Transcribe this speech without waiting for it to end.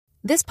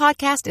This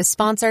podcast is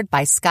sponsored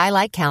by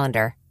Skylight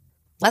Calendar.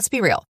 Let's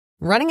be real.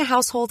 Running a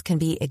household can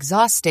be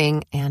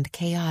exhausting and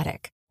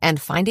chaotic.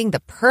 And finding the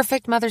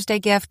perfect Mother's Day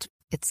gift,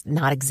 it's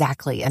not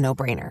exactly a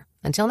no-brainer.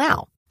 Until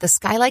now. The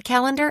Skylight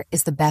Calendar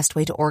is the best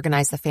way to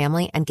organize the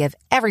family and give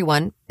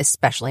everyone,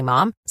 especially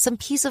mom, some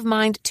peace of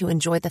mind to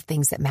enjoy the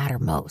things that matter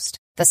most.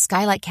 The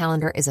Skylight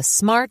Calendar is a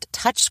smart,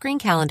 touchscreen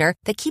calendar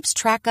that keeps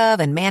track of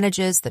and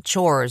manages the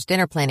chores,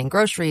 dinner planning,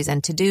 groceries,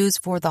 and to-dos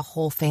for the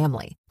whole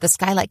family. The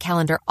Skylight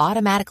Calendar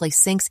automatically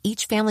syncs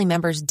each family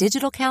member's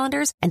digital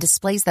calendars and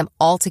displays them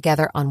all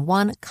together on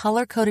one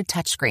color-coded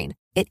touchscreen.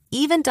 It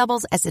even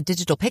doubles as a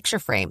digital picture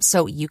frame,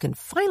 so you can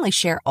finally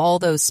share all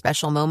those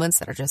special moments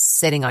that are just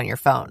sitting on your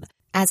phone.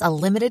 As a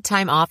limited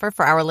time offer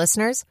for our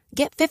listeners,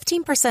 get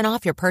 15%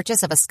 off your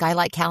purchase of a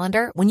Skylight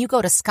Calendar when you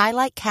go to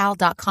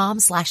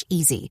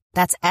skylightcal.com/easy.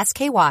 That's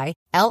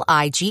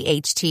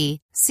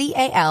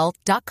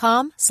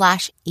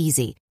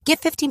SKYLIGHTCAL.com/easy. Get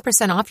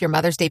 15% off your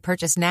Mother's Day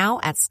purchase now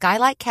at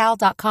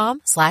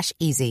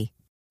skylightcal.com/easy.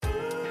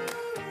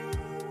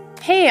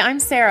 Hey, I'm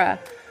Sarah.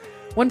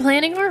 When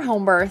planning our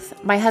home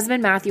birth, my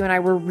husband Matthew and I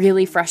were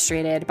really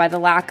frustrated by the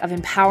lack of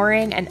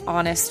empowering and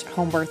honest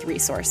home birth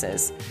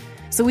resources.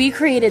 So we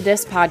created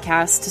this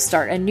podcast to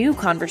start a new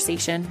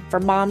conversation for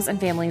moms and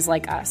families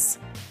like us.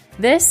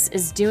 This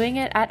is Doing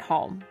It at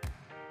Home.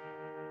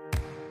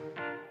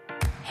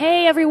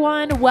 Hey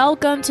everyone,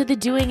 welcome to the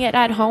Doing It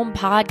at Home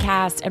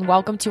podcast and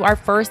welcome to our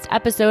first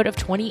episode of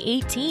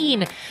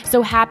 2018.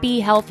 So happy,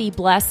 healthy,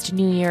 blessed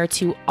New Year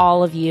to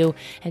all of you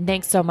and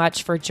thanks so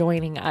much for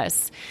joining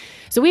us.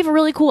 So we have a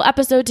really cool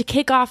episode to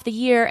kick off the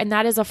year, and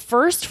that is a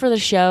first for the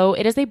show.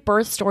 It is a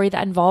birth story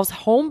that involves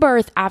home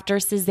birth after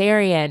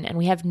cesarean, and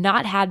we have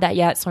not had that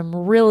yet, so I'm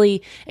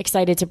really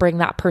excited to bring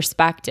that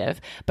perspective.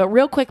 But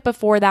real quick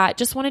before that,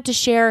 just wanted to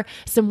share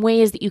some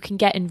ways that you can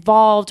get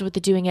involved with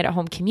the Doing It at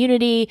Home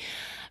community,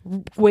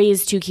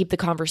 ways to keep the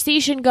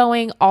conversation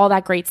going, all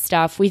that great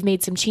stuff. We've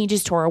made some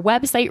changes to our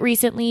website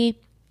recently.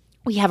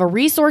 We have a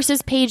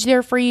resources page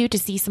there for you to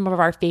see some of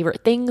our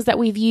favorite things that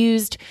we've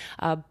used,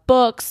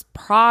 books,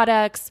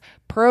 products,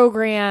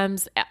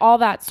 programs, all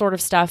that sort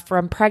of stuff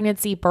from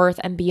pregnancy, birth,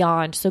 and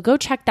beyond. So go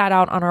check that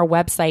out on our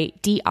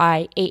website,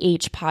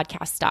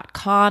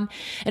 diahpodcast.com.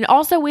 And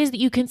also ways that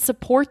you can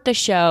support the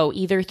show,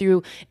 either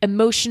through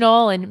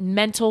emotional and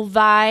mental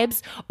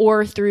vibes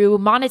or through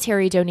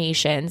monetary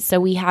donations. So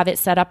we have it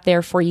set up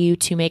there for you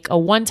to make a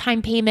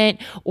one-time payment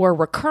or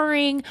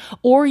recurring,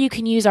 or you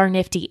can use our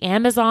nifty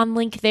Amazon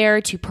link there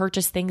to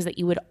purchase things that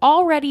you would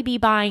already be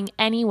buying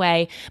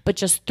anyway, but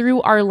just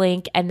through our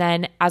link. And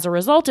then as a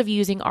result of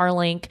using our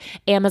link,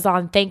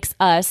 Amazon thanks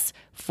us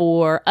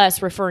for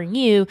us referring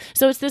you.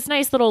 So it's this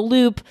nice little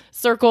loop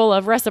circle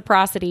of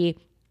reciprocity.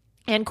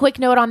 And quick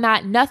note on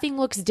that, nothing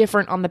looks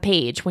different on the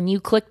page. When you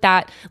click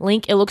that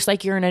link, it looks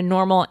like you're in a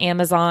normal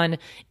Amazon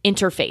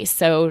interface.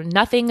 So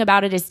nothing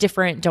about it is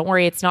different. Don't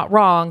worry, it's not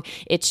wrong.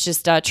 It's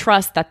just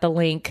trust that the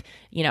link,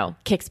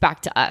 kicks back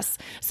to us.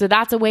 So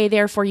that's a way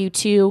there for you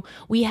too.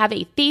 We have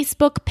a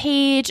Facebook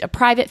page, a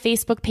private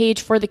Facebook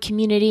page for the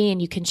community, and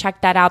you can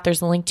check that out.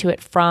 There's a link to it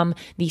from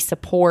the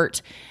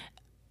support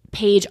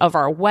page of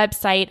our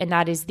website, and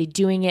that is the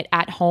Doing It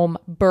at Home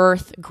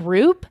birth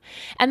group.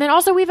 And then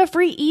also we have a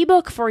free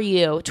ebook for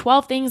you,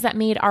 12 things that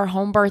made our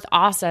home birth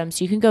awesome.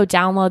 So you can go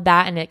download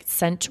that and it's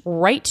sent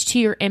right to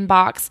your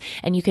inbox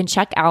and you can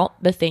check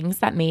out the things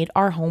that made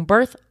our home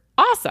birth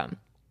awesome.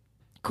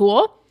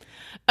 Cool?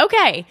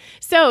 Okay,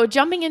 so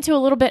jumping into a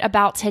little bit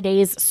about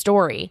today's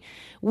story.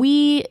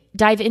 We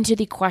dive into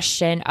the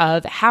question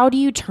of how do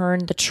you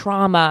turn the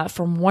trauma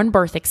from one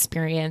birth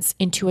experience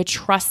into a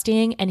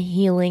trusting and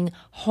healing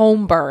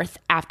home birth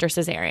after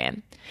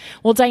cesarean?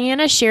 Well,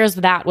 Diana shares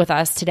that with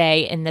us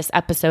today in this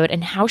episode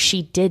and how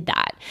she did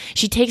that.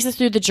 She takes us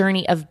through the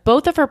journey of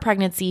both of her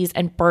pregnancies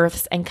and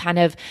births and kind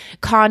of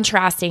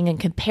contrasting and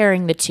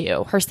comparing the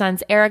two, her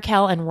sons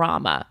Erikel and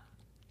Rama.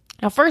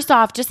 Now, first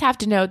off, just have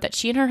to note that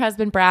she and her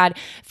husband, Brad,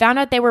 found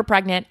out they were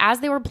pregnant as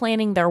they were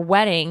planning their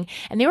wedding,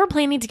 and they were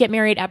planning to get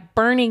married at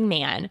Burning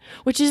Man,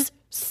 which is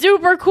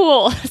super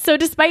cool. So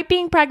despite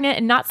being pregnant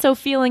and not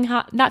feeling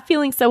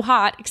so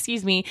hot,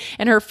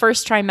 in her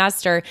first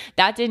trimester,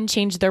 that didn't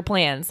change their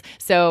plans.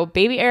 So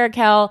baby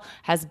Erikel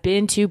has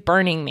been to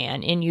Burning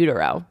Man in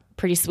utero.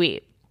 Pretty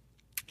sweet.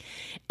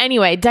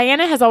 Anyway,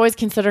 Diana has always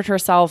considered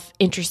herself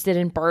interested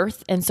in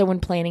birth, and so when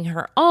planning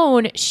her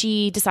own,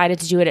 she decided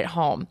to do it at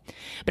home.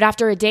 But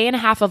after a day and a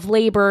half of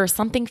labor,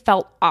 something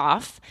felt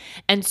off,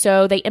 and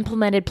so they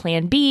implemented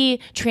Plan B,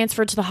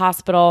 transferred to the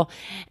hospital,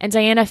 and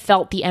Diana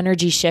felt the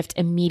energy shift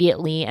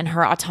immediately and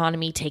her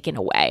autonomy taken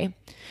away.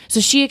 So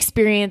she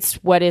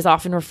experienced what is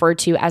often referred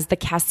to as the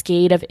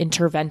cascade of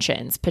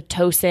interventions,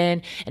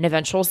 Pitocin, and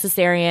eventual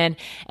cesarean,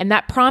 and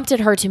that prompted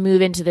her to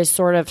move into this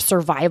sort of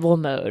survival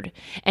mode.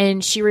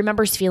 And she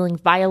remembers feeling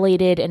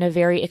violated in a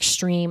very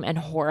extreme and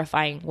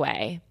horrifying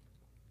way.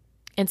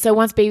 And so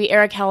once baby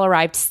Erikel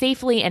arrived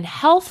safely and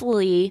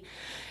healthily,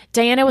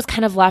 Diana was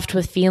kind of left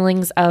with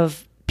feelings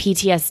of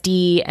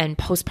PTSD and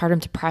postpartum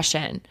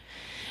depression.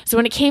 So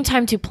when it came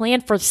time to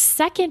plan for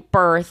second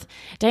birth,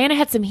 Diana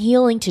had some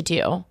healing to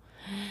do.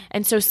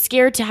 And so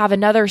scared to have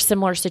another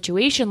similar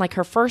situation like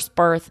her first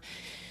birth,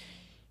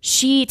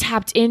 she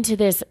tapped into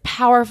this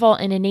powerful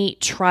and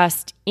innate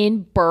trust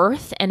in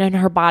birth and in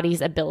her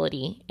body's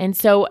ability. And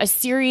so a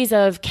series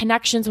of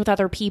connections with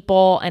other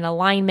people and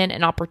alignment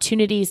and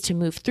opportunities to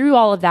move through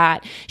all of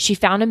that, she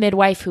found a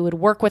midwife who would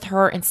work with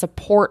her and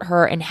support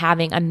her in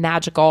having a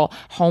magical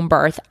home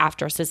birth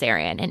after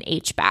cesarean, an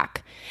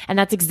HBAC. And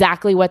that's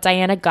exactly what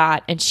Diana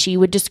got, and she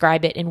would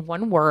describe it in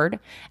one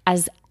word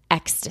as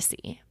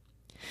ecstasy.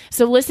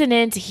 So listen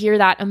in to hear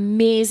that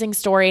amazing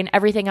story and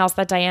everything else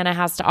that Diana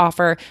has to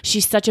offer.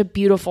 She's such a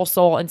beautiful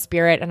soul and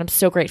spirit, and I'm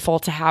so grateful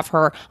to have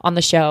her on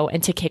the show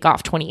and to kick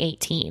off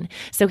 2018.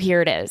 So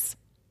here it is.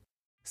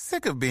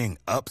 Sick of being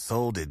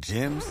upsold at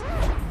gyms?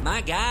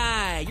 My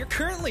guy, you're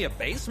currently a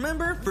base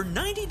member. For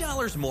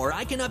 $90 more,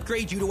 I can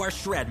upgrade you to our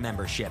Shred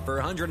membership. For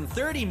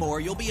 $130 more,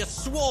 you'll be a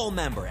Swole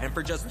member. And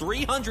for just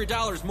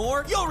 $300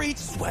 more, you'll reach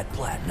Sweat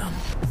Platinum.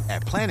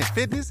 At Planet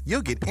Fitness,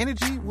 you'll get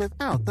energy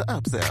without the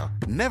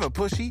upsell. Never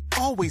pushy,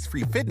 always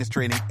free fitness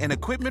training and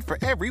equipment for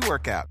every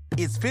workout.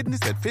 It's fitness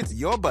that fits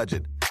your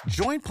budget.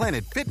 Join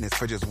Planet Fitness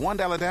for just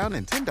 $1 down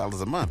and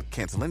 $10 a month.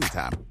 Cancel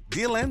anytime.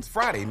 Deal ends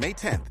Friday, May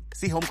 10th.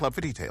 See Home Club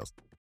for details.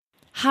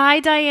 Hi,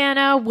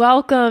 Diana.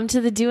 Welcome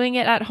to the Doing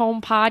It at Home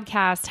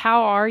podcast.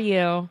 How are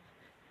you?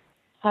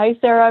 Hi,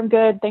 Sarah. I'm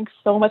good. Thanks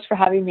so much for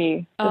having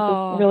me. This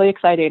is really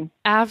exciting.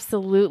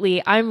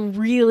 Absolutely. I'm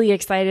really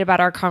excited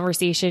about our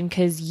conversation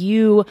because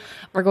you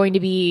are going to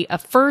be a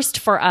first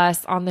for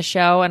us on the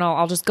show. And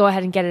I'll just go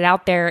ahead and get it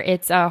out there.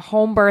 It's a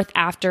home birth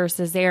after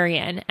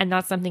cesarean. And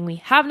that's something we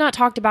have not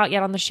talked about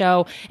yet on the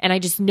show. And I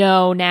just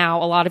know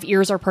now a lot of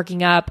ears are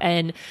perking up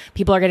and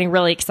people are getting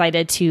really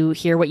excited to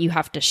hear what you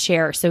have to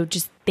share. So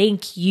just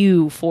thank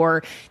you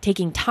for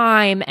taking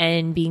time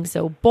and being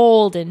so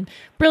bold and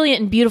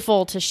brilliant and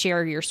beautiful to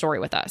share your story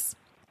with us.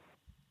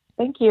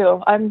 Thank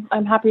you. I'm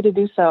happy to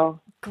do so.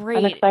 Great.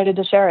 I'm excited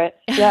to share it.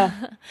 Yeah.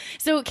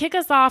 So kick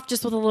us off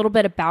just with a little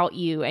bit about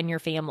you and your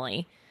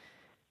family.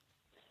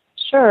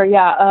 Sure.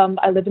 Yeah.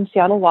 I live in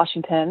Seattle,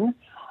 Washington.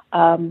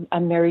 I'm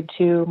married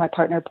to my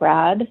partner,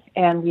 Brad,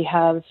 and we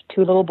have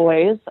two little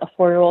boys, a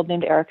 4-year-old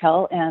named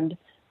Erikel and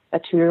a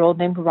 2-year-old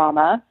named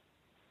Rama.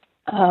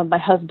 My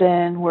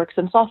husband works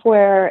in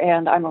software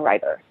and I'm a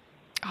writer.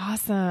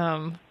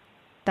 Awesome.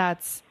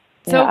 That's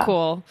so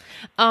cool.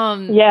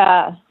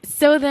 Yeah.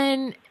 So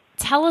then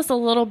tell us a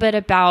little bit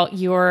about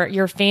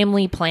your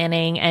family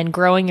planning and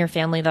growing your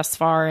family thus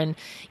far and,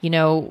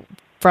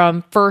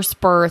 from first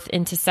birth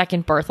into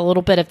second birth, a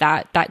little bit of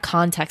that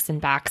context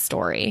and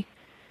backstory.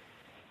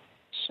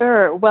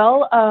 Sure.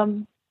 Well,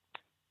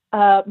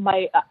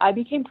 I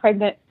became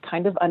pregnant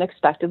kind of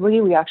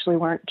unexpectedly. We actually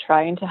weren't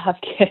trying to have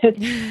kids.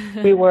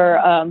 We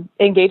were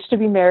engaged to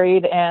be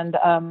married, and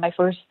my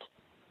first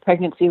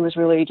pregnancy was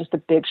really just a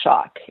big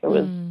shock. It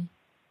was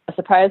a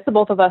surprise to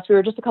both of us. We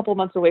were just a couple of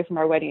months away from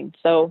our wedding.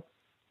 So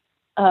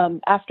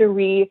after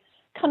we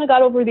kind of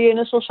got over the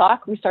initial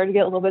shock, we started to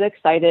get a little bit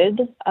excited.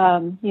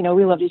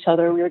 We loved each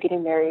other. We were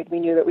getting married. We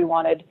knew that we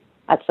wanted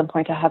at some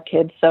point to have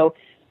kids. So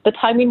the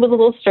timing was a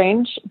little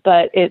strange,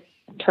 but it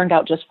turned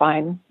out just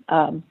fine,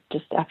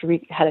 just after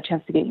we had a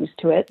chance to get used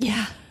to it.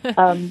 Yeah.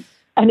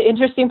 An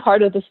interesting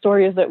part of the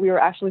story is that we were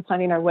actually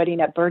planning our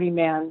wedding at Burning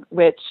Man,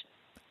 which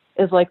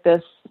is like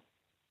this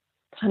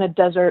kind of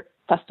desert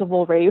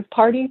festival rave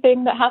party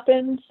thing that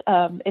happens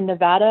in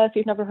Nevada, if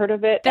you've never heard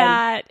of it.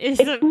 That is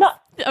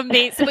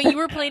amazing. But you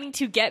were planning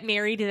to get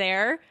married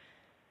there?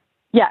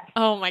 Yes.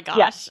 Oh my gosh.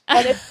 Yes.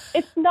 And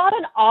it's not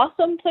an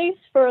awesome place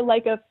for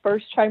like a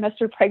first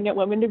trimester pregnant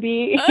woman to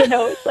be.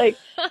 It's like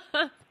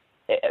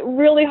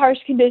really harsh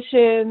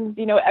conditions.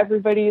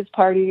 Everybody's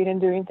partying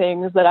and doing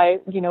things that I,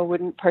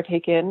 wouldn't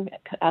partake in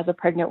as a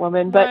pregnant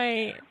woman. But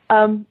right.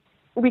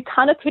 We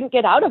kind of couldn't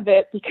get out of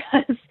it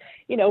because,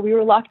 we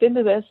were locked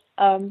into this.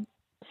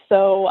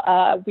 So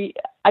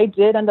I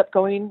did end up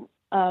going.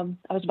 I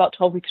was about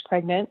 12 weeks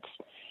pregnant.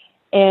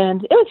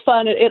 And it was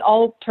fun. It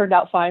all turned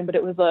out fine, but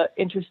it was an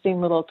interesting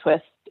little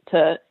twist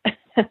to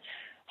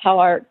how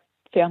our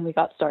family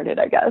got started,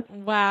 I guess.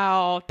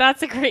 Wow.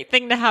 That's a great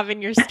thing to have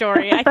in your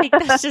story. I think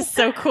that's just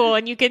so cool.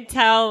 And you can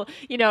tell,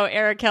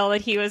 Erikel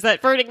that he was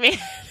at Burning Man.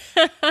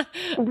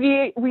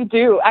 We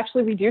do.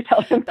 Actually, we do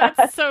tell him that.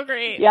 That's so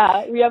great.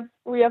 Yeah.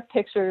 We have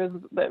pictures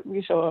that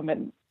we show him,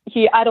 and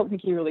I don't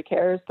think he really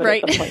cares, but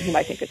right. At some point he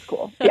might think it's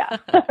cool. Yeah.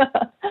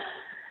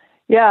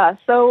 Yeah.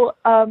 So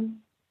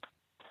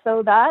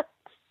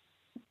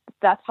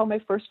that's how my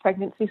first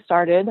pregnancy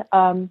started.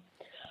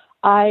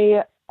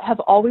 I have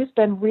always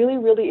been really,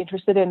 really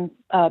interested in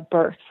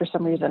birth for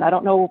some reason. I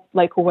don't know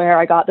where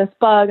I got this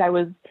bug. I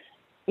was,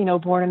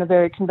 born in a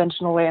very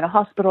conventional way in a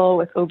hospital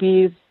with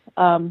OBs.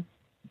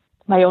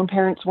 My own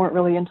parents weren't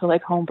really into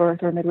home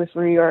birth or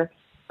midwifery or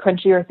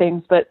crunchier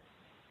things, but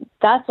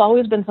that's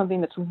always been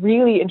something that's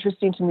really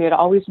interesting to me. It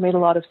always made a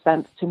lot of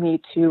sense to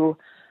me to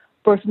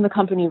birth in the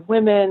company of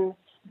women,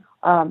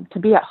 to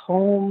be at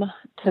home,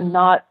 to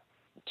not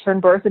turn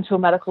birth into a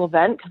medical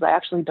event, because I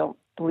actually don't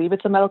believe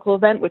it's a medical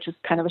event, which is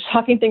kind of a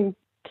shocking thing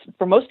to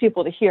for most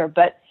people to hear,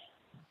 but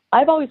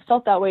I've always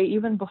felt that way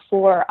even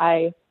before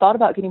I thought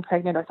about getting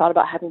pregnant or thought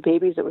about having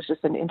babies. It was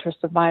just an interest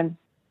of mine.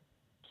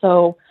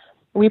 So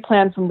we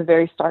planned from the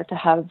very start to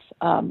have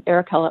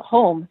Aracel at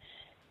home,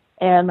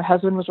 and my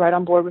husband was right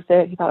on board with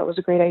it. He thought it was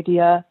a great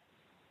idea.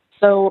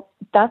 So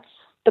that's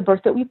the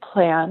birth that we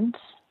planned,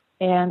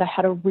 and I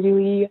had a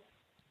really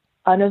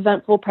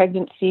uneventful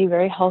pregnancy,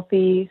 very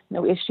healthy,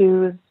 no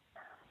issues.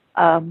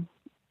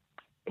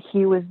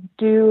 He was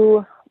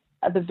due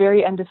at the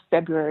very end of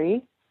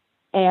February,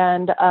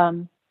 and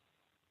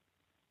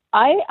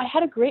I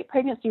had a great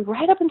pregnancy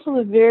right up until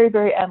the very,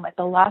 very end, like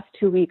the last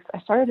 2 weeks. I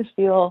started to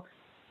feel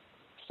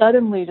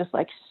suddenly just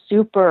like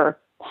super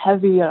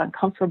heavy and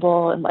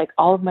uncomfortable, and like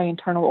all of my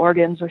internal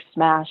organs were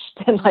smashed,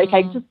 and like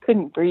I just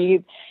couldn't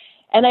breathe.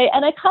 And I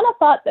kind of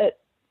thought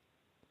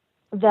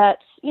that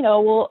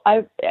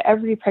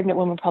every pregnant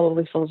woman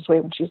probably feels this way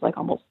when she's like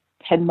almost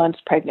 10 months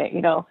pregnant,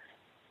 So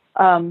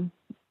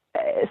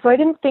I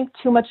didn't think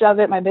too much of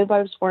it. My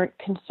midwives weren't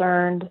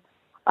concerned.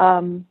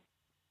 But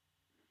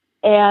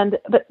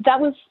that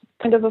was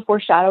kind of a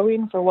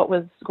foreshadowing for what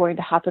was going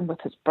to happen with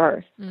his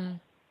birth.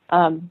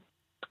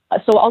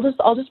 So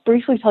I'll just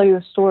briefly tell you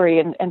the story,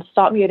 and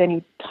stop me at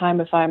any time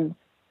if I'm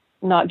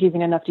not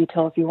giving enough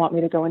detail, if you want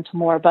me to go into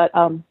more. But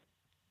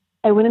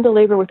I went into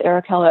labor with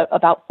Aracel at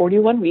about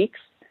 41 weeks.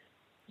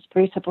 It's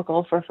pretty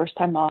typical for a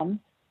first-time mom.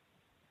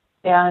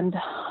 And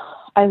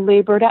I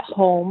labored at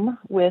home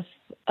with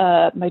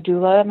my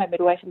doula, my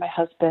midwife, and my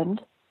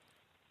husband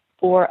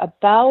for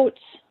about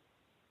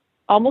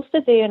almost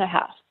a day and a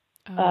half.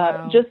 Oh,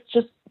 wow.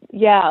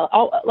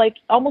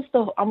 Almost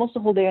a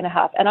whole day and a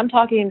half. And I'm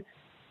counting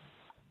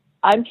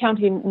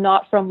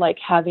not from like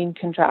having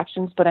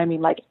contractions, but I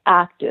mean like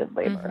active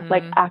labor,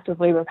 like active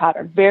labor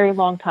pattern, very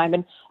long time.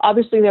 And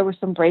obviously there were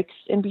some breaks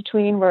in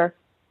between where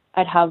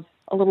I'd have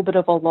a little bit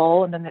of a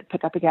lull and then it'd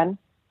pick up again.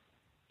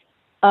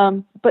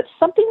 But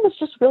something was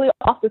just really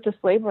off with this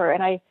labor.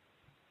 And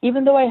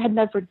even though I had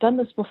never done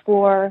this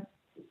before,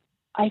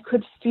 I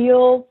could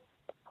feel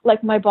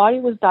like my body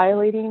was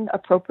dilating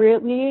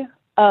appropriately.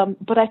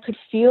 But I could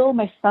feel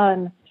my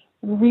son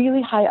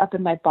really high up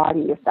in my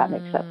body, if that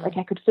makes sense. Like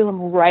I could feel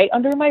him right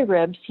under my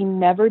ribs. He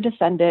never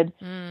descended.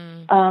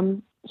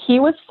 He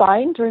was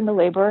fine during the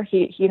labor.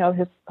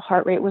 His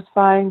heart rate was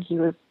fine. He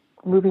was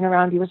moving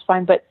around. He was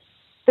fine, but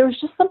there was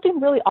just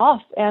something really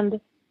off. And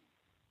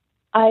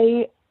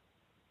I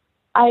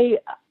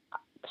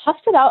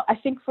toughed it out, I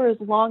think, for as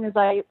long as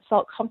I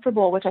felt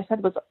comfortable, which I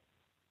said was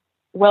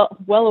well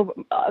over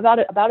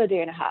about a day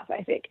and a half,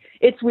 I think.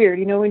 It's weird,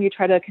 when you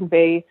try to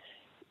convey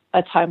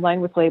a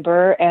timeline with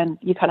labor and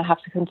you kind of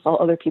have to consult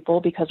other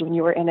people, because when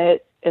you were in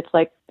it, it's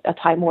like a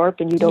time warp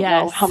and you don't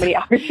know how many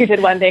hours you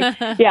did one thing.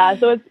 Yeah.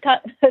 So it's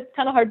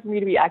kind of hard for me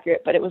to be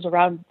accurate, but it was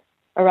around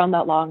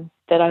that long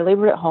that I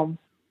labored at home.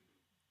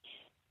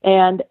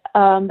 And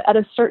at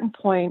a certain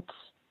point,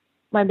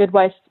 my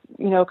midwife,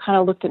 kind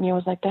of looked at me and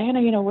was like,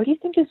 Diana, what do you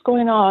think is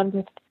going on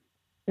with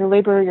your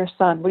labor, your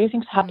son? What do you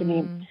think is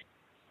happening?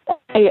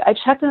 I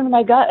checked into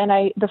my gut, and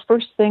the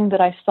first thing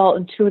that I felt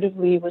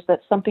intuitively was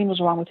that something was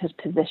wrong with his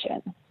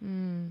position.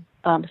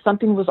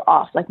 Something was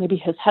off, like maybe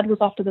his head was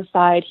off to the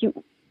side.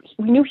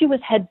 We knew he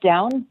was head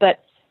down,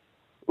 but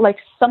like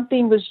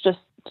something was just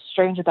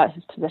strange about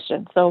his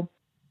position. So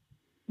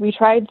we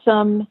tried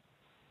some,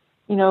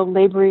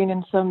 laboring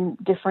in some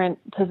different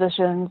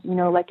positions,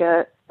 like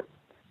a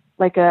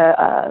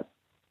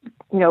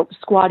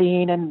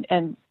squatting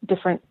and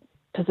different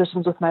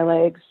positions with my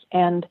legs.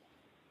 And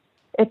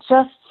it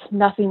just,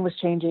 nothing was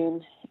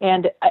changing.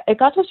 And it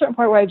got to a certain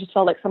point where I just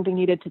felt like something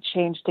needed to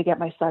change to get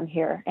my son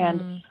here.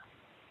 And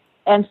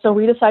so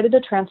we decided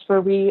to transfer.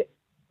 We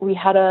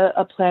had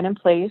a plan in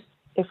place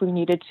if we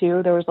needed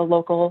to. There was a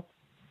local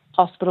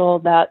hospital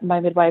that my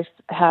midwife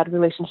had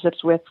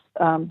relationships with,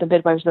 the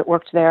midwives that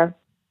worked there.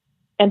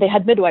 And they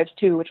had midwives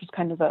too, which was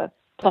kind of a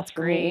plus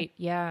for me.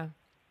 Yeah.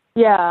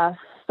 Yeah.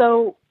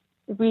 So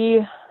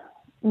we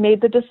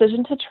made the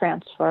decision to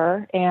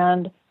transfer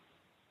and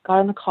got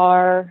in the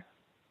car.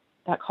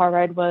 That car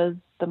ride was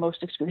the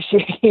most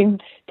excruciating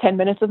 10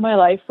 minutes of my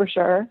life for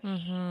sure.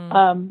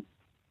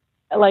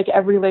 Like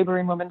every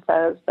laboring woman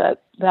says,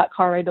 that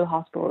car ride to the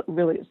hospital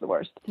really is the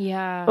worst.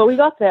 Yeah. But we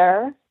got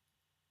there.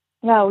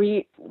 Yeah,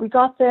 we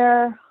got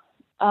there.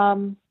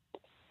 And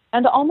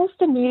almost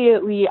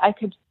immediately I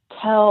could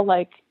tell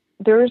like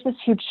there was this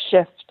huge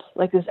shift,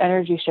 like this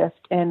energy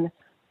shift in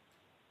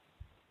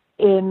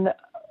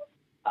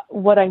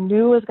what I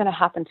knew was going to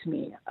happen to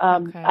me.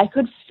 I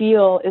could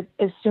feel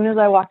as soon as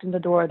I walked in the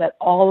door that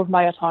all of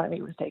my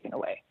autonomy was taken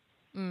away.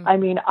 I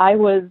mean, I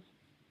was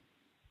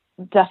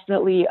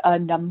definitely a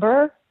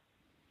number,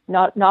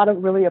 not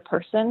really a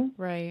person.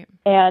 Right.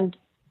 And,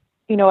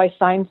 I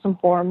signed some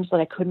forms that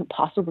I couldn't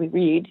possibly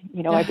read.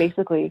 I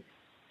basically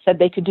said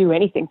they could do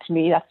anything to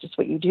me. That's just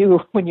what you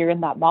do when you're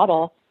in that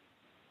model.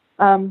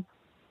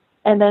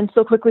 And then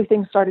so quickly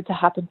things started to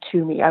happen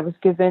to me. I was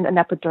given an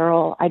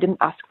epidural. I didn't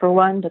ask for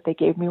one, but they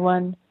gave me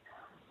one.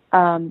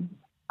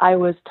 I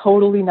was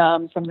totally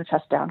numb from the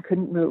chest down,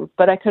 couldn't move,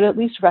 but I could at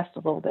least rest a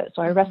little bit.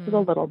 So I rested a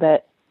little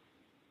bit.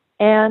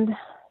 And,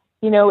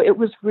 it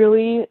was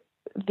really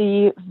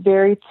the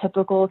very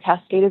typical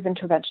cascade of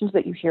interventions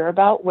that you hear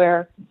about,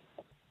 where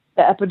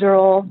the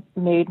epidural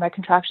made my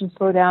contractions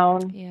slow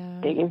down. Yeah.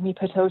 They gave me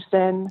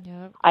Pitocin.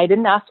 Yep. I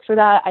didn't ask for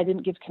that. I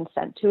didn't give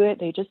consent to it.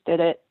 They just did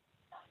it.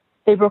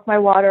 They broke my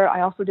water.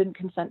 I also didn't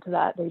consent to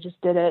that. They just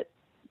did it.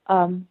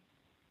 And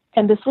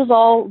this was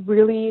all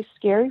really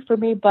scary for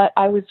me, but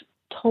I was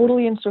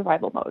totally in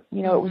survival mode.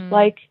 It was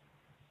like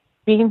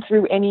being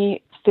through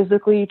any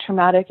physically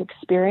traumatic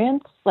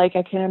experience. Like,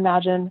 I can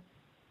imagine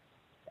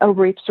a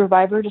rape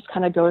survivor just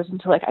kind of goes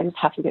into like, I just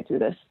have to get through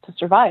this to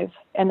survive.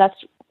 And I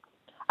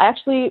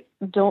actually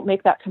don't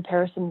make that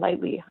comparison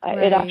lightly. Right.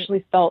 It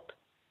actually felt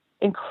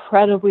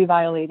incredibly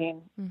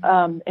violating in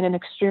an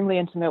extremely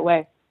intimate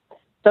way.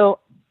 So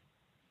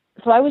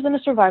I was in a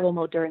survival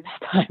mode during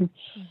that time.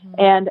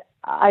 And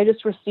I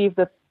just received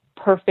the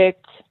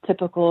perfect,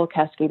 typical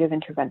cascade of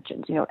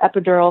interventions,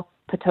 epidural,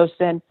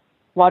 Pitocin,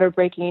 water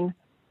breaking.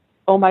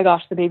 Oh my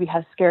gosh, the baby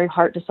has scary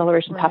heart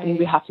deceleration happening.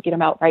 We have to get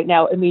him out right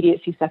now.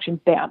 Immediate C-section,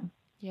 bam.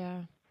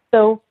 Yeah.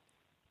 So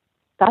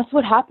that's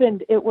what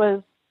happened. It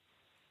was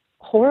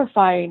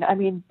horrifying. I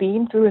mean,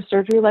 being through a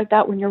surgery like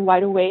that when you're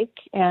wide awake,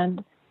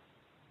 and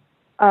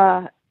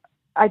I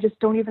just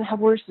don't even have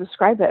words to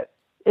describe it.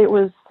 It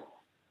was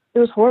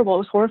horrible. It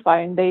was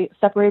horrifying. They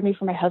separated me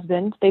from my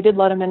husband. They did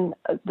let him in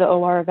the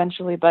OR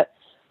eventually, but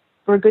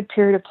for a good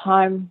period of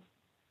time,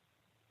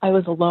 I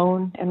was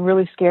alone and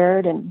really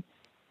scared and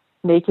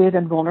naked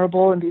and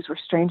vulnerable. And these were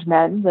strange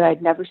men that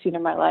I'd never seen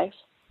in my life.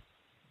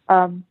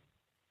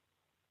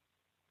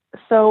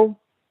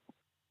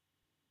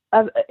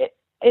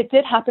 It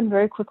did happen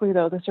very quickly,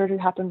 though. The surgery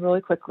happened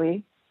really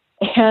quickly.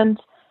 And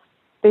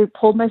they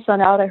pulled my son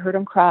out. I heard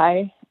him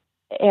cry.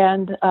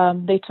 And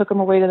they took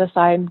him away to the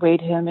side and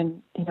weighed him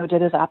and,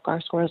 did his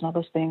APGAR scores and all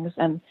those things.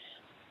 And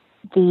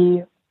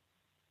the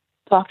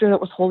doctor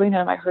that was holding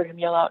him, I heard him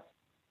yell out,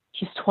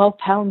 "He's 12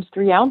 pounds,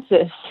 3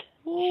 ounces."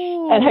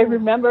 Ooh. And I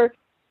remember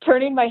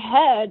turning my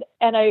head,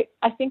 and I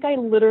think I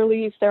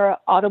literally, Sarah,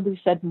 audibly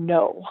said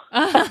no.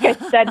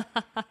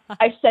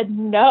 I said,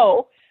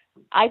 no,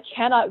 I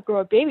cannot grow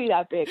a baby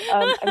that big.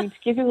 To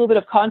give you a little bit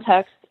of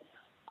context,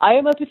 I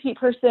am a petite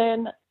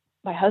person.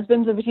 My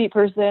husband's a petite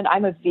person.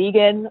 I'm a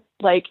vegan.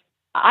 Like,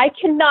 I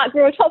cannot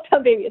grow a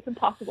 12-pound baby. It's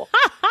impossible.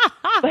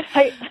 But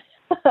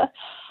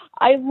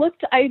I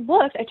looked, I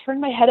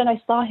turned my head and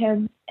I saw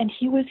him, and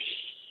he was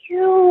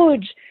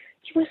huge.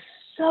 He was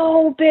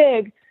so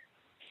big.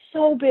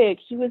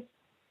 He was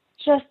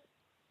just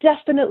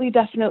definitely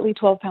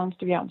 12 pounds,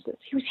 3 ounces.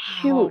 He was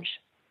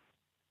huge.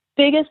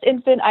 Biggest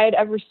infant I had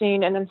ever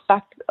seen. And in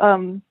fact,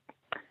 one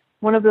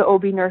of the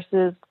OB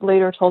nurses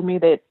later told me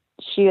that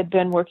she had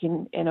been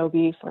working in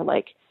OB for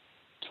like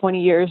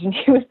 20 years, and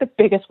he was the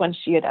biggest one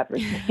she had ever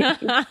seen.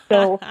 He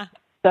was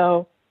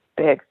so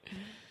big.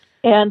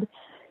 And,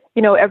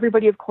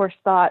 everybody, of course,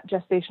 thought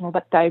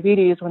gestational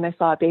diabetes when they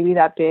saw a baby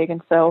that big.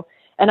 And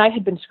I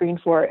had been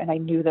screened for it, and I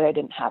knew that I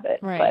didn't have it.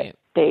 Right. But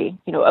they,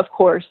 of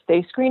course,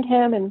 they screened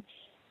him, and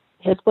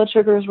his blood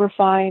sugars were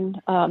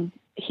fine.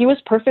 He was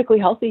perfectly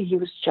healthy. He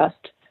was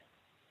just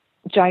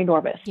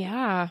ginormous.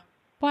 Yeah.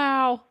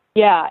 Wow.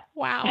 Yeah.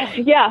 Wow.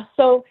 Yeah.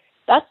 So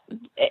that's,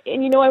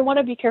 and I want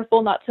to be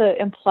careful not to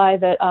imply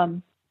that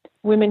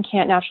women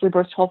can't naturally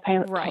birth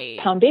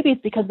 12-pound babies,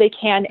 because they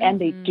can,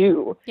 and they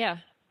do. Yeah.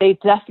 They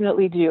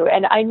definitely do.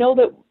 And I know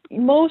that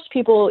most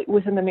people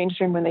within the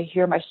mainstream, when they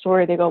hear my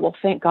story, they go, "Well,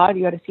 thank God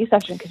you had a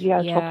C-section because you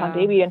had a 12-pound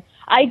baby." And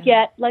I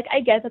get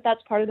that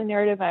that's part of the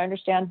narrative. I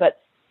understand.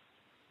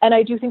 And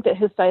I do think that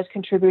his size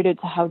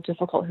contributed to how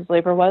difficult his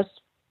labor was.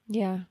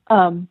 Yeah.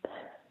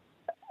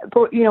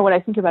 But, when I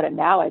think about it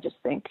now, I just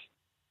think,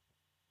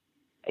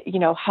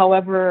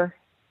 however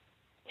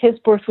his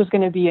birth was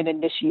going to be an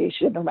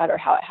initiation, no matter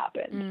how it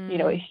happened.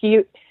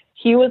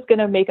 He was going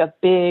to make a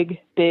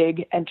big,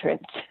 big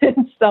entrance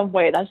in some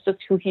way. That's just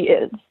who he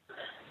is.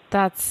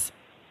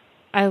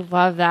 I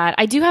love that.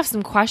 I do have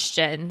some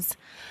questions.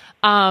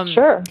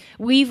 Sure.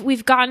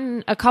 We've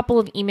gotten a couple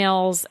of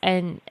emails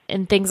and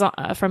things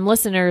from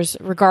listeners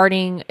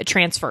regarding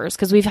transfers,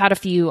 because we've had a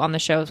few on the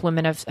show.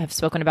 Women have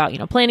spoken about,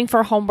 planning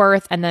for a home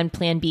birth, and then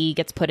plan B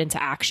gets put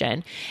into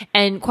action,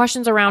 and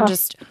questions around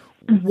just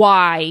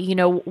why,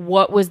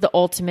 what was the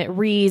ultimate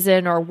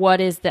reason, or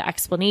what is the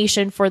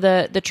explanation for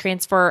the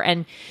transfer?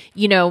 And,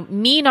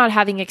 me not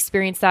having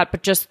experienced that,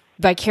 but just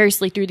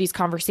vicariously through these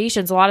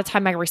conversations, a lot of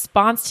time my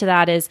response to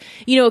that is,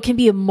 it can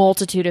be a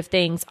multitude of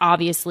things.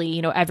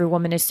 Obviously, every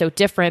woman is so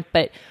different,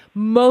 but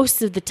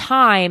most of the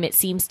time it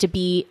seems to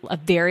be a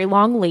very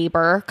long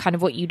labor, kind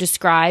of what you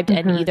described.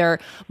 And either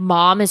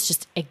mom is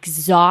just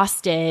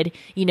exhausted,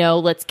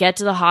 let's get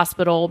to the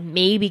hospital,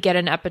 maybe get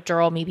an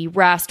epidural, maybe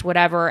rest,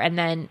 whatever. And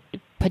then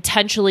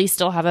potentially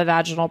still have a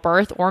vaginal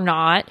birth or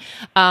not.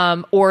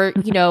 Or,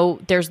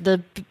 there's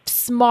the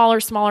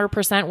smaller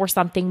percent where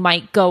something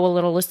might go a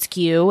little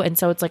askew. And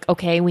so it's like,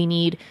 okay, we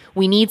need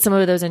some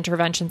of those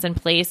interventions in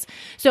place.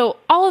 So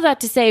all of that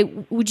to say,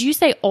 would you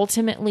say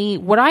ultimately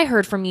what I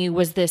heard from you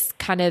was this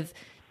kind of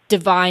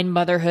divine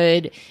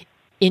motherhood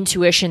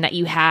intuition that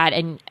you had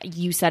and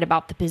you said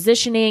about the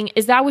positioning.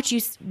 Is that what you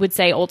would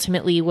say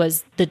ultimately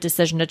was the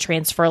decision to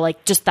transfer,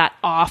 like just that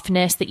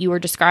offness that you were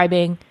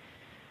describing?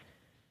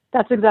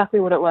 That's exactly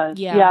what it was.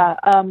 Yeah.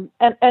 And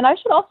I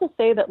should also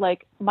say that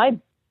like my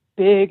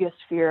biggest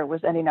fear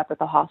was ending up at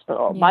the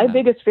hospital. Yeah. My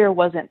biggest fear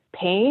wasn't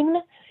pain.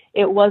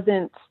 It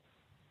wasn't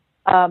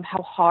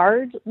how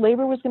hard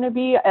labor was going to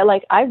be.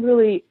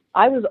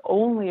 I was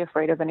only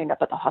afraid of ending up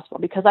at the hospital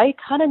because I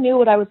kind of knew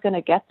what I was going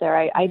to get there.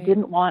 I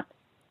didn't want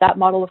that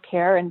model of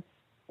care, and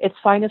it's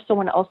fine if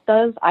someone else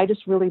does. I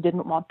just really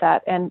didn't want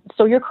that. And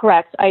so you're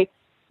correct.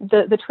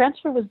 The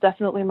transfer was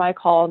definitely my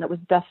call, and it was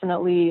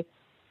definitely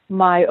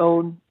my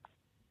own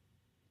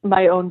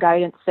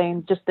guidance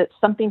saying just that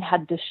something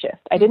had to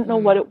shift. I didn't know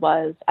what it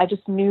was. I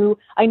knew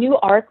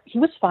he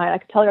was fine. I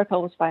could tell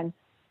Arkell was fine.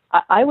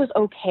 I was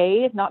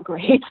okay, not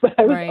great, but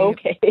I was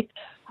okay.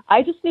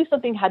 I just knew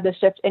something had to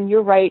shift. And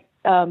you're right.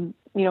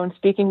 In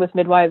speaking with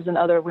midwives and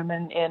other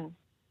women in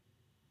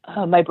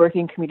my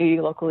birthing community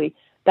locally,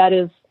 that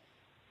is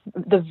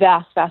the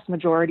vast, vast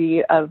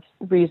majority of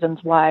reasons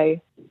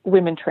why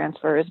women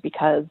transfer is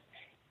because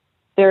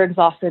they're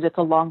exhausted. It's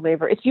a long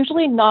labor. It's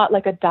usually not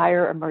like a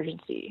dire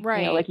emergency,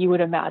 right? Like you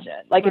would imagine.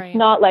 Like It's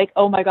not like,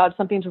 oh my God,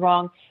 something's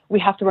wrong. We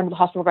have to run to the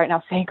hospital right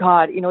now. Thank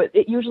God.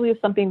 It usually is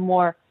something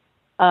more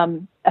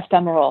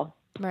ephemeral.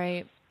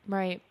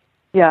 Right.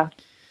 Yeah.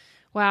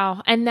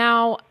 Wow. And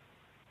now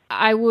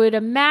I would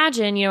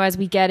imagine, as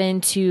we get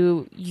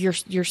into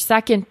your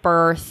second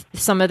birth,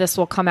 some of this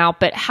will come out,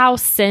 but how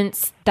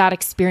since that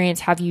experience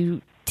have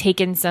you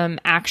taken some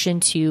action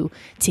to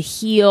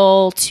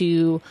heal,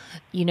 to,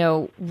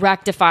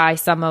 rectify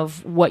some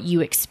of what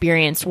you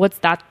experienced? What's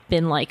that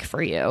been like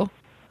for you?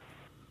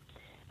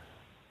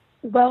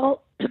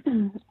 Well,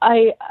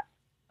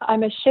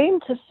 I'm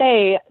ashamed to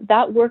say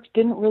that work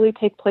didn't really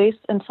take place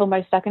until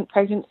my second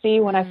pregnancy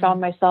when I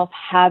found myself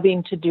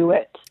having to do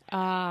it.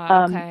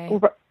 Okay.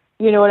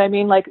 You know what I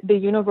mean? Like the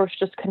universe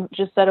just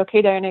said,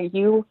 okay, Diana,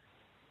 you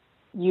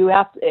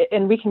have to,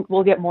 and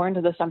we'll get more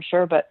into this, I'm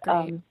sure, but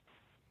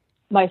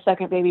my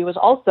second baby was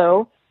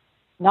also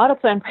not a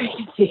planned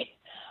pregnancy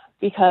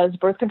because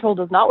birth control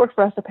does not work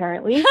for us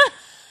apparently.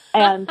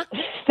 And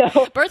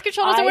so birth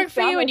control doesn't work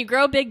for you when you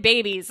grow big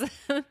babies.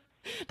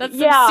 That's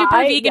some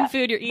super vegan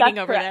food you're eating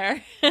over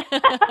there.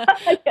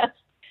 Yes,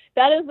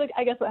 that is,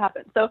 I guess, what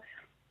happened. So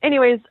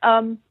anyways,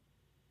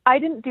 I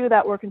didn't do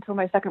that work until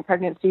my second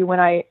pregnancy when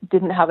I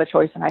didn't have a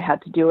choice and I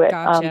had to do it.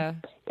 Gotcha.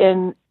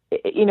 In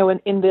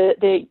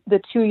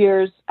the 2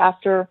 years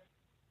after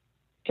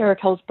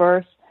Arkell's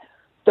birth,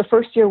 the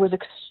first year was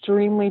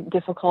extremely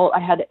difficult. I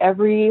had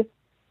every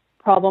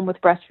problem with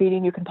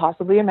breastfeeding you can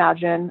possibly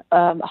imagine,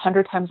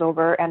 100 times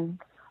over. And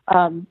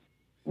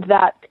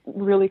that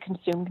really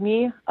consumed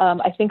me.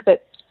 I think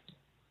that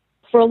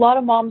for a lot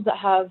of moms that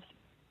have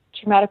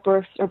traumatic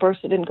births or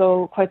births that didn't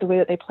go quite the way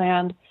that they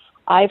planned,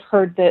 I've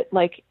heard that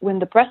like when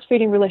the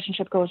breastfeeding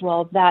relationship goes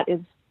well,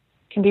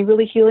 can be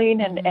really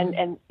healing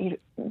and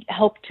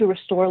help to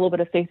restore a little bit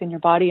of faith in your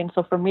body. And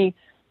so for me,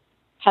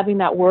 having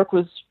that work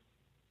was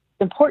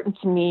important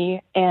to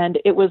me, and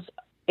it was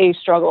a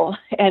struggle,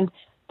 and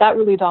that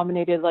really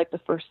dominated like the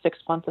first 6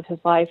 months of his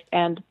life.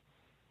 And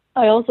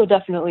I also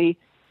absolutely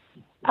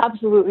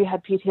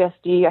had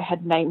PTSD. I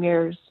had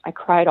nightmares. I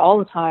cried all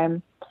the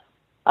time.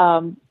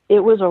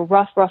 It was a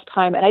rough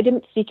time, and I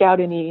didn't seek out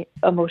any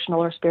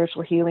emotional or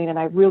spiritual healing, and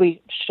I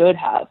really should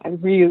have.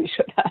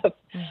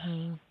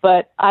 Mm-hmm.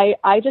 But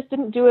I just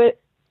didn't do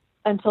it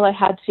until I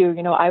had to.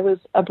 I was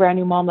a brand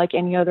new mom like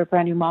any other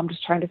brand new mom,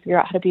 just trying to figure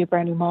out how to be a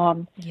brand new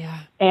mom. Yeah.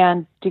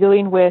 And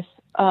dealing with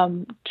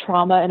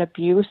trauma and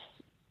abuse,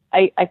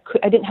 I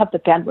didn't have the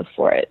bandwidth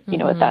for it,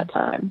 at that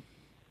time.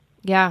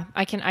 Yeah,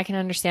 I can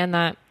understand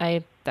that.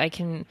 I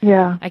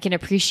can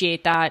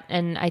appreciate that.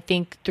 And I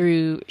think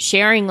through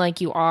sharing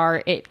like you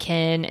are, it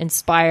can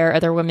inspire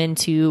other women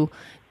to,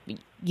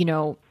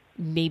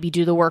 maybe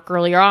do the work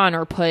earlier on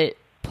or put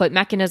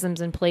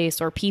mechanisms in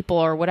place or people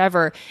or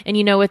whatever. And,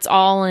 it's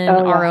all in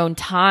our own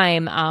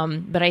time.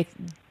 But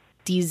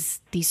these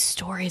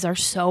stories are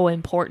so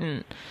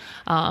important.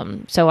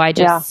 So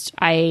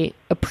I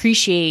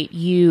appreciate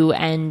you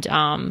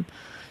and,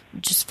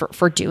 just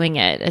for doing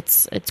it.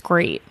 It's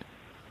great.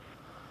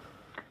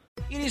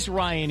 It is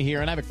Ryan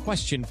here, and I have a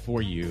question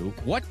for you.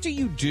 What do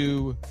you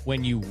do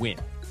when you win?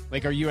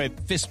 Like, are you a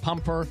fist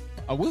pumper,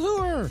 a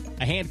woo-hooer,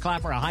 a hand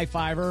clapper, a high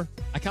fiver?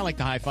 I kind of like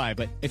the high five,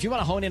 but if you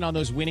want to hone in on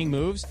those winning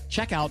moves,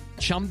 check out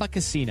Chumba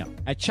Casino.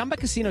 At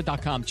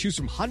ChumbaCasino.com, choose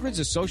from hundreds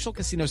of social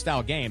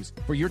casino-style games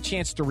for your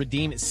chance to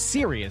redeem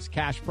serious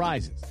cash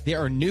prizes. There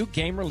are new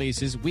game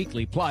releases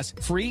weekly, plus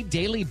free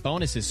daily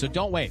bonuses, so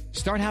don't wait.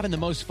 Start having the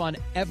most fun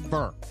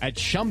ever at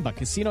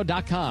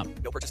ChumbaCasino.com.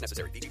 No purchase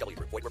necessary. VGW.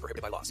 Void where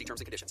prohibited by law. See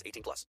terms and conditions.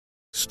 18+.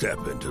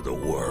 Step into the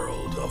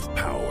world of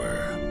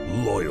power,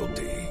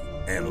 loyalty,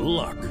 and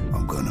luck.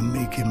 I'm gonna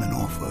make him an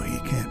offer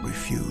he can't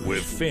refuse.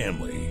 With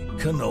family,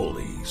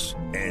 cannolis,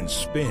 and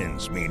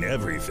spins mean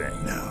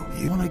everything. Now,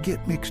 you wanna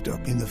get mixed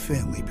up in the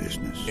family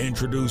business.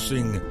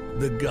 Introducing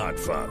The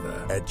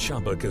Godfather at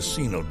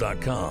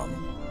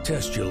ChumbaCasino.com.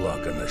 Test your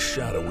luck in the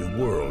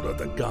shadowy world of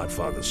The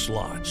Godfather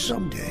slot.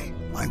 Someday,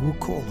 I will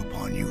call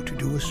upon you to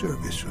do a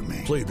service for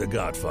me. Play The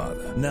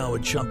Godfather, now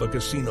at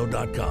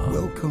ChumbaCasino.com.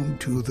 Welcome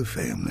to the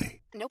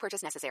family. No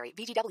purchase necessary.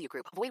 VGW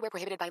Group. Void where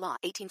prohibited by law.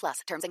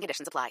 18+. Terms and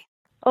conditions apply.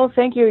 Oh,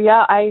 thank you.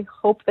 Yeah, I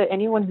hope that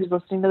anyone who's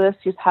listening to this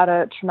who's had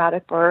a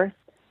traumatic birth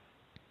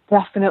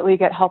definitely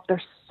get help.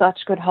 There's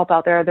such good help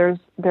out there.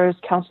 There's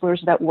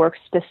counselors that work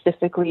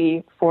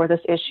specifically for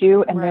this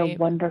issue, and Right. they're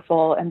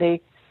wonderful, and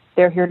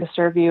they're here to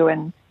serve you.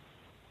 And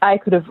I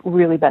could have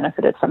really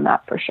benefited from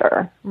that for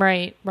sure.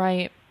 Right,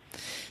 right.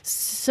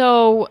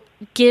 So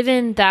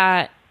given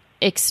that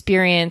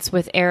experience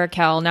with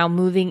Erikel, now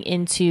moving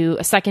into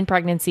a second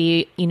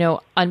pregnancy,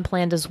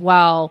 unplanned as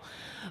well,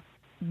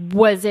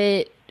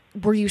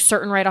 were you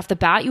certain right off the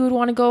bat you would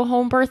want to go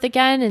home birth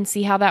again and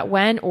see how that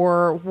went?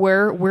 Or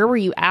where were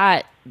you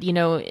at,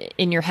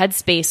 in your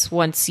headspace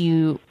once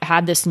you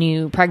had this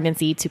new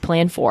pregnancy to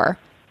plan for?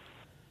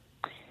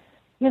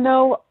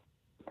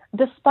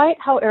 Despite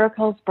how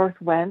Erikel's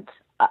birth went,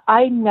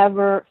 I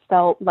never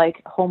felt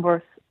like home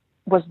birth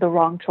was the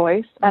wrong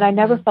choice. And I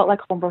never felt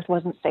like home birth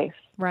wasn't safe.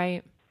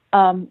 Right.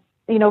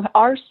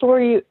 Our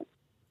story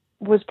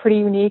was pretty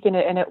unique and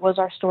it was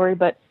our story,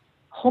 but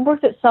home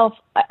birth itself,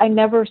 I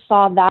never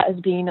saw that as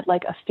being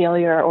like a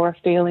failure or a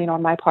failing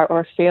on my part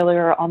or a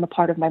failure on the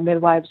part of my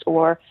midwives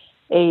or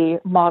a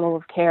model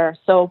of care.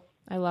 So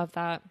I love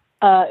that.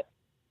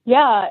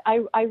 Yeah,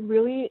 I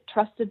really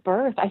trusted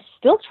birth. I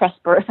still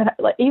trust birth. And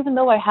even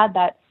though I had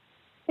that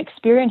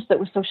experience that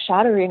was so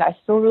shattering, I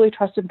still really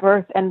trusted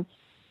birth. And,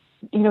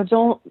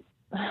 don't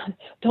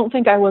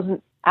think I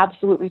wasn't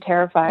absolutely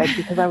terrified,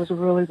 because I was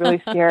really, really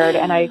scared.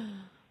 And I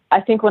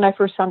think when I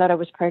first found out I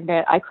was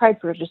pregnant, I cried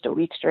for just a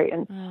week straight.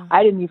 And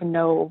I didn't even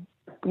know,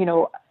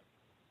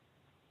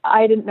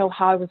 I didn't know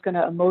how I was going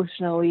to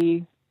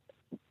emotionally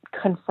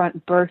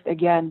confront birth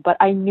again. But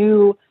I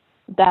knew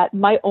that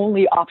my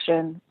only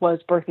option was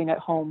birthing at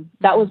home.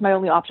 That was my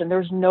only option. There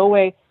was no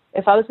way.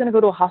 If I was going to go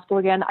to a hospital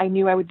again, I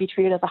knew I would be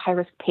treated as a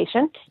high-risk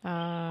patient.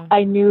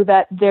 I knew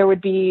that there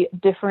would be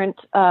different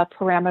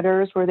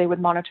parameters where they would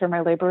monitor my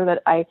labor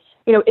that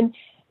and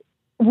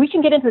we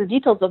can get into the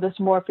details of this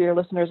more for your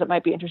listeners. It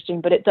might be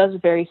interesting, but it does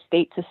vary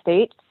state to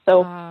state.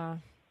 So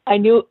I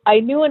knew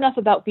enough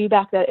about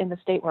VBAC that in the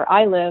state where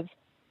I live,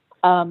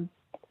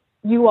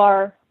 you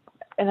are,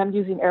 and I'm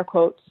using air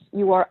quotes,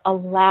 you are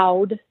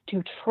allowed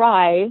to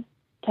try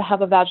to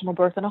have a vaginal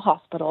birth in a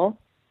hospital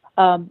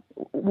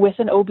with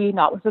an OB,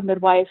 not with a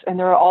midwife. And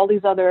there are all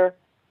these other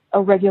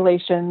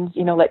regulations,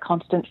 like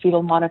constant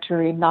fetal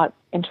monitoring, not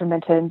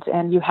intermittent.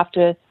 And you have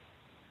to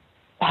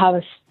have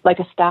a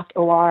staffed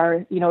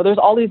OR. There's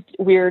all these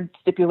weird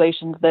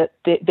stipulations that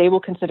they will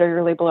consider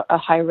your labor a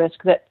high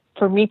risk that,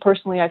 for me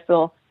personally, I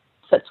feel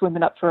sets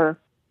women up for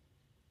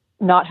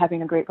not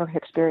having a great birth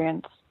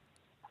experience.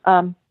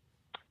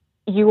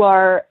 You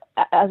are,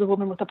 as a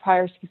woman with a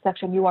prior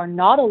C-section, you are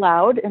not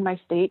allowed in my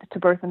state to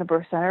birth in a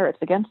birth center. It's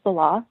against the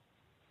law.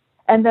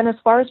 And then as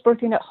far as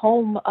birthing at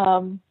home,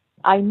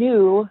 I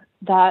knew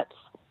that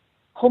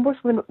home birth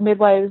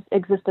midwives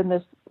exist in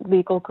this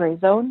legal gray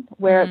zone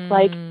where it's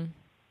like,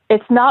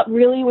 it's not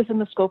really within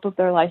the scope of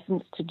their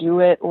license to do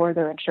it, or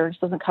their insurance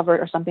doesn't cover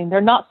it or something. They're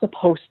not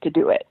supposed to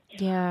do it.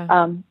 Yeah.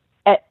 And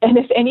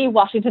if any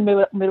Washington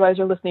midwives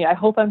are listening, I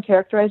hope I'm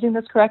characterizing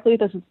this correctly.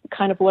 This is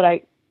kind of what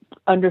I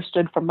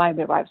understood from my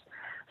midwives.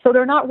 So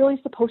they're not really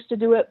supposed to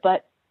do it,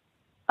 but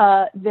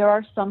there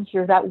are some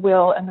here that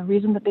will. And the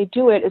reason that they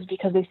do it is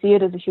because they see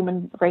it as a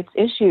human rights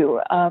issue,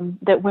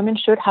 that women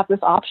should have this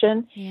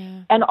option.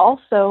 Yeah. And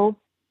also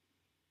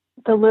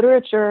the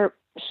literature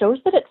shows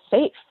that it's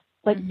safe.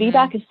 Like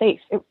VBAC is safe.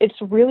 It's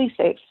really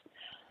safe.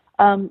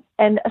 And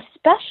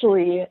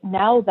especially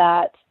now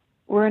that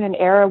we're in an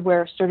era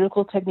where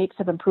surgical techniques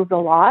have improved a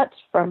lot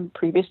from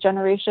previous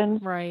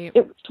generations. Right.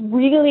 It's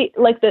really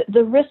like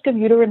the risk of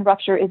uterine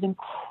rupture is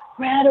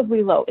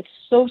incredibly low. It's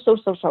so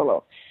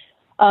low.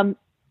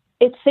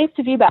 It's safe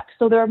to VBAC.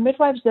 So there are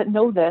midwives that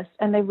know this,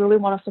 and they really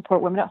want to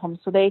support women at home.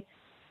 So they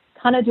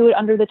kind of do it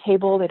under the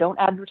table. They don't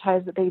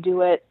advertise that they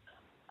do it.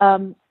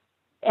 And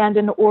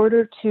in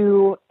order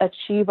to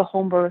achieve a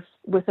home birth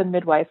with a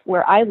midwife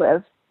where I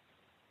live,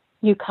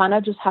 you kind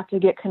of just have to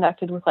get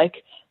connected with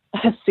like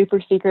a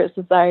super secret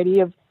society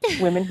of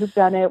women who've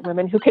done it,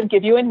 women who can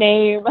give you a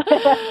name.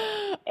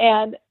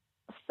 And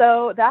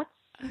so that's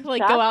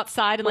go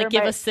outside and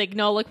give a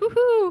signal, like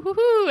woohoo,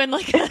 woohoo, and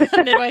like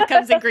a midwife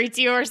comes and greets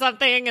you or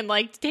something and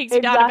like takes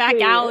you down a back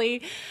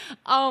alley.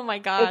 Oh my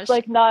gosh.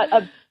 It's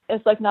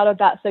not a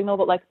bat signal,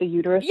 but like the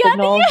uterus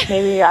signal.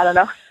 Maybe, I don't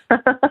know.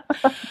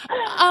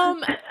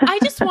 I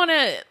just want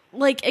to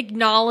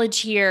acknowledge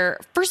here,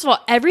 first of all,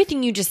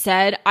 everything you just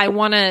said. I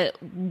want to,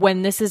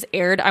 when this is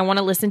aired, I want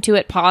to listen to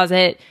it, pause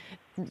it,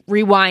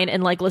 rewind,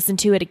 and listen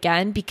to it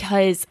again,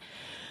 because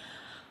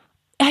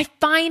I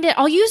find it,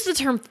 I'll use the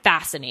term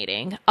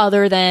fascinating,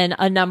 other than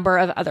a number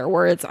of other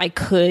words I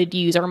could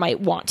use or might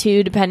want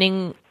to,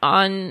 depending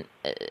on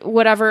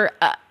whatever.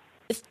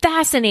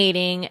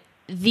 Fascinating,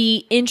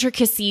 the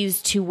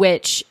intricacies to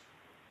which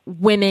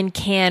women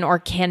can or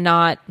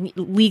cannot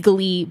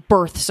legally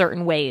birth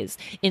certain ways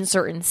in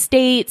certain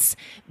states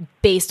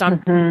based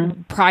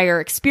on prior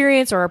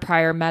experience or a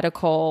prior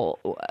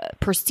medical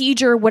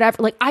procedure,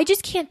 whatever. Like, I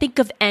just can't think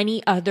of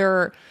any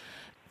other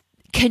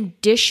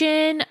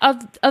condition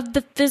of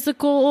the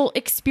physical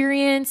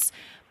experience.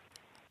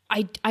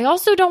 I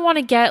also don't want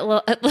to get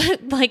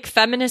like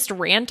feminist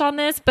rant on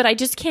this, but I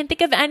just can't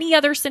think of any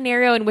other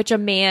scenario in which a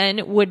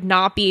man would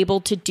not be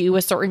able to do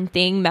a certain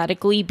thing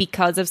medically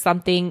because of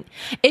something.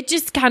 It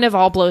just kind of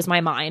all blows my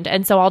mind.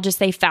 And so I'll just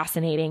say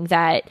fascinating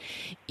that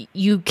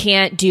you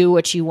can't do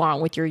what you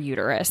want with your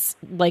uterus.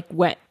 Like,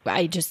 what?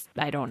 I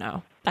don't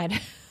know.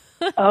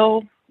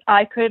 Oh,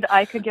 I could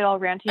get all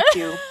ranty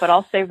too, but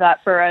I'll save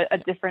that for a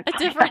different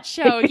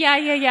show. Yeah.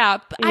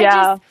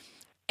 Yeah.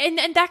 And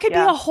that could be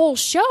a whole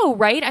show,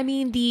 right? I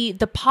mean,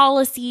 the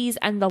policies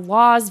and the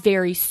laws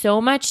vary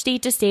so much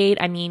state to state.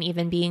 I mean,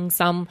 even being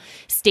some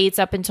states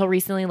up until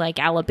recently, like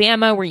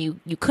Alabama, where you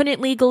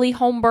couldn't legally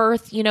home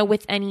birth,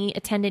 with any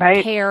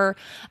attendant care.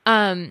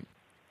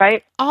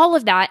 Right. All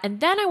of that. And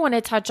then I want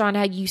to touch on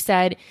how you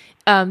said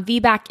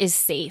VBAC is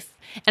safe.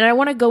 And I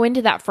want to go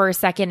into that for a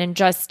second and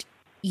just,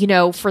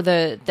 for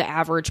the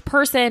average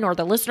person or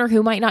the listener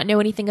who might not know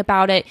anything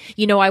about it,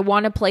 I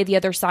want to play the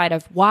other side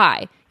of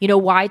why.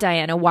 Why,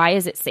 Diana? Why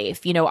is it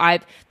safe?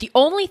 The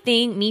only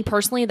thing, me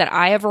personally, that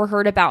I ever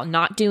heard about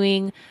not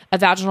doing a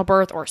vaginal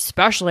birth or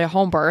especially a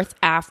home birth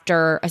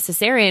after a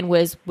cesarean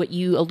was what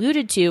you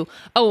alluded to.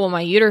 Oh, well, my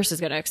uterus is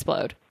going to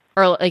explode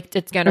or like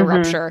it's going to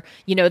rupture.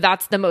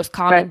 That's the most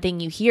common thing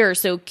you hear.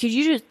 So can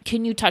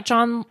you touch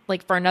on,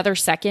 like, for another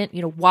second,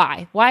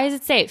 why? Why is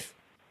it safe?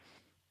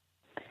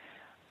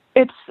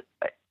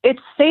 It's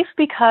safe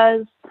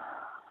because,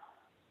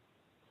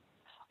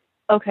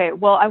 okay,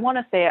 well, I want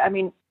to say, I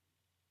mean,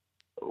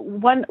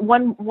 one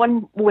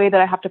way that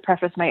I have to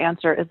preface my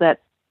answer is that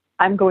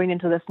I'm going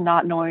into this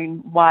not knowing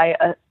why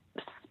a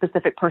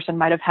specific person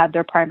might have had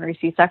their primary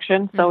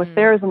C-section. So if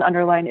there is an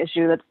underlying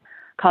issue that's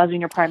causing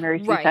your primary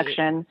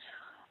C-section,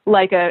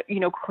 like a,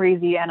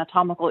 crazy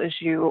anatomical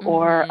issue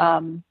or,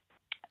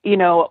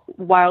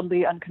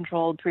 wildly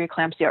uncontrolled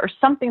preeclampsia or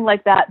something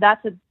like that,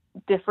 that's a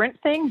different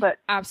thing. But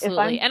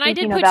absolutely. And I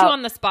did put you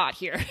on the spot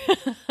here.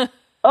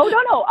 Oh,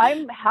 no,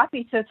 I'm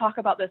happy to talk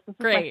about this. This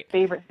is my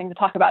favorite thing to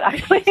talk about,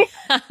 actually.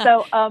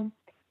 So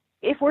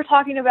if we're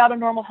talking about a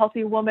normal,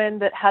 healthy woman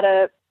that had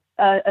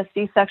a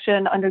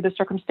C-section under the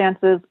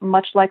circumstances,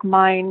 much like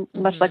mine,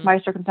 much like my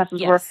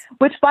circumstances were,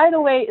 which, by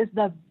the way, is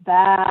the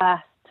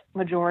vast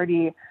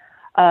majority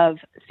of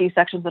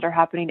C-sections that are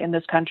happening in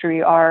this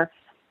country are,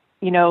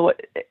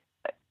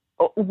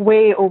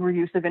 way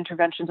overuse of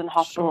interventions in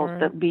hospitals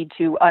that lead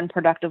to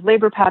unproductive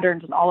labor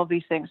patterns and all of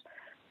these things.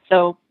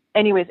 So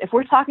anyways, if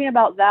we're talking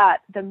about that,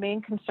 the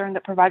main concern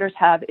that providers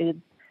have is,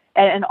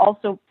 and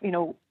also,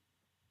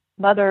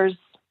 mothers,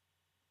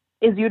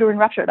 is uterine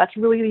rupture. That's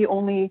really the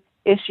only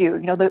issue.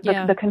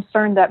 The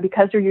concern that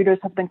because your uterus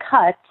has been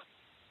cut,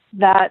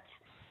 that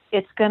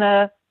it's going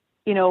to,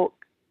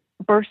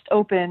 burst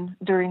open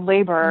during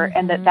labor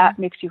and that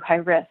makes you high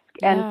risk.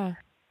 And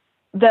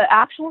the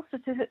actual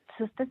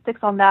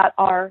statistics on that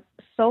are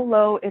so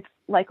low. It's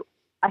like,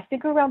 I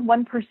think around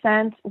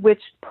 1%,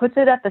 which puts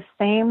it at the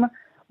same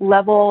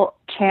level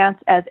chance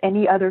as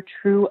any other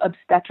true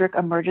obstetric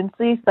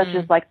emergency, such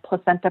as like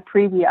placenta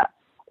previa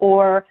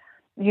or,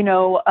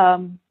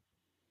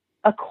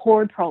 a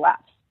cord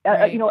prolapse.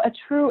 That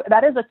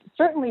is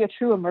certainly a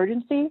true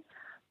emergency,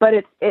 but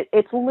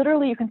it's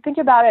literally, you can think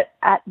about it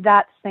at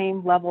that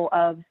same level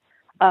of,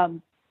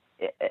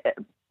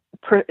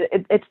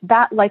 it's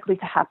that likely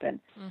to happen.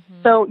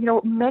 So,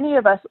 many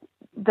of us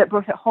that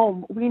birth at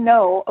home, we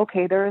know,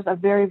 okay, there is a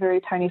very,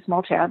 very tiny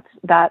small chance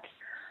that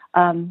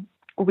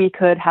we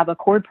could have a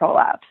cord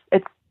prolapse.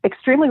 It's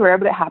extremely rare,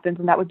 but it happens,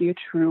 and that would be a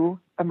true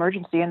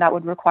emergency, and that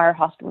would require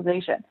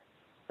hospitalization.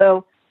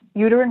 So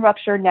uterine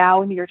rupture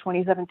now in the year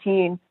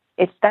 2017,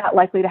 it's that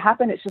likely to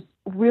happen. It just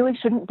really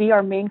shouldn't be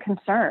our main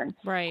concern.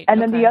 Right.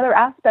 And then the other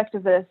aspect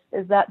of this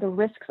is that the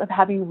risks of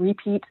having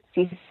repeat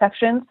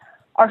C-sections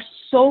are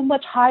so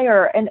much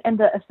higher, and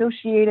the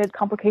associated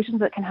complications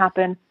that can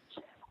happen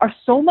are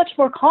so much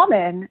more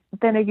common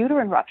than a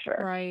uterine rupture.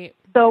 Right.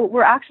 So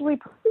we're actually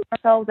putting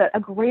ourselves at a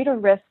greater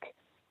risk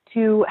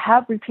to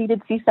have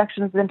repeated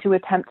C-sections than to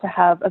attempt to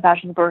have a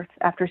vaginal birth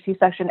after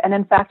C-section. And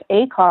in fact,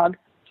 ACOG,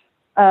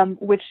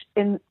 which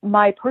in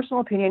my personal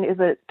opinion is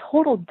a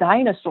total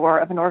dinosaur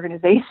of an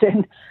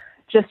organization,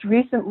 just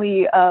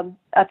recently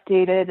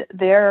updated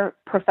their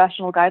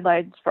professional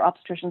guidelines for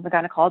obstetricians and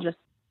gynecologists.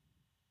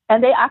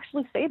 And they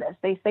actually say this.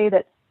 They say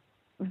that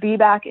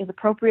VBAC is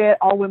appropriate.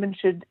 All women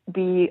should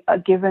be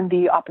given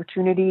the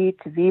opportunity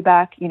to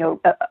VBAC,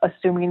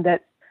 assuming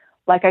that,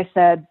 like I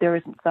said, there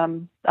isn't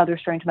some other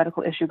strange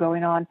medical issue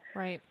going on.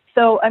 Right.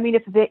 So, I mean,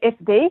 if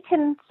they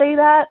can say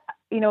that,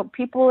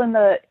 people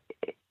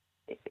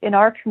in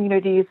our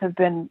communities have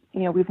been,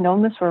 we've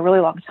known this for a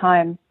really long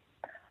time.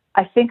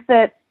 I think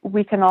that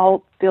we can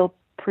all feel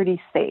pretty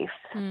safe.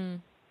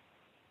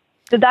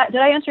 Did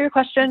I answer your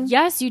question?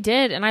 Yes, you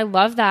did. And I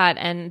love that.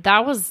 And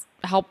that was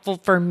helpful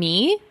for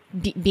me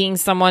being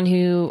someone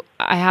who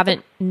I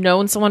haven't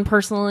known someone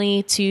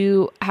personally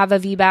to have a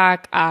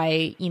VBAC,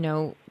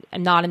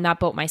 I'm not in that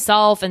boat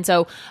myself. And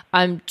so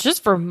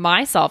just for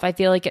myself, I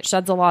feel like it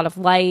sheds a lot of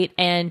light,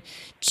 and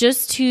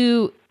just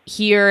to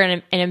hear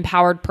an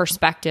empowered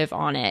perspective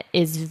on it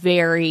is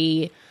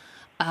very,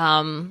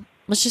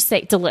 let's just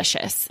say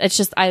delicious. It's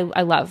just,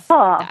 I love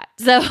that.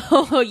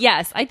 So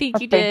yes, I think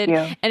you did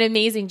an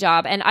amazing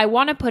job. And I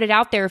want to put it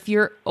out there, if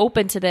you're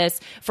open to this,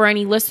 for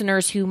any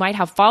listeners who might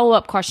have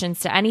follow-up questions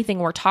to anything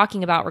we're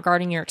talking about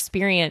regarding your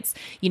experience,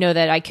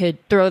 that I could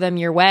throw them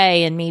your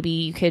way, and maybe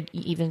you could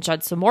even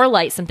shed some more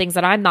light, some things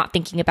that I'm not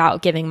thinking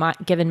about given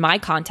my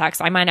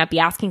context. I might not be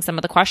asking some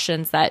of the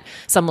questions that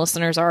some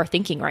listeners are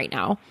thinking right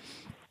now.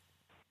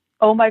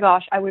 Oh my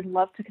gosh, I would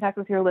love to connect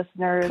with your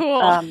listeners.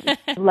 Cool.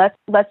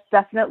 Let's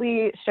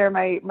definitely share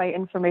my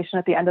information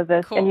at the end of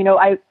this. Cool.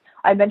 And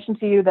I mentioned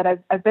to you that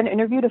I've been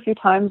interviewed a few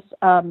times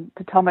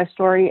to tell my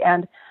story,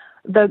 and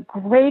the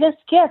greatest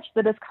gift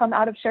that has come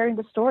out of sharing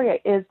the story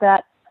is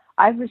that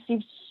I've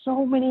received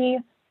so many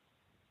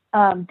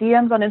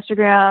DMs on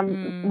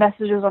Instagram,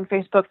 messages on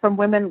Facebook from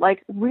women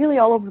like really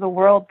all over the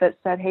world that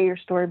said, "Hey, your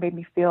story made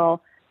me feel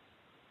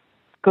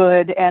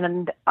good,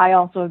 and I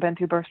also have been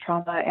through birth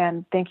trauma,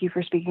 and thank you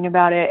for speaking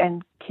about it,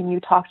 and can you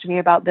talk to me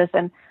about this?"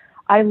 And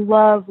I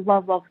love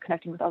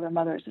connecting with other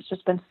mothers. It's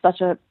just been such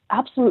an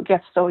absolute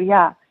gift. So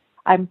yeah,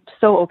 I'm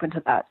so open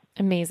to that.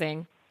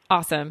 Amazing.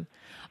 Awesome.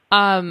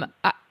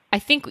 I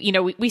think,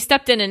 we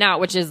stepped in and out,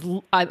 which is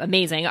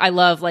amazing. I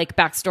love like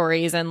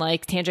backstories and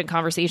like tangent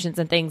conversations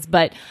and things,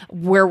 but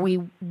where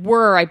we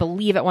were, I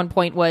believe at one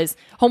point, was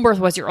home birth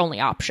was your only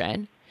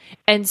option.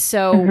 And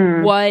so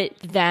what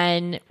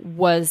then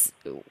was,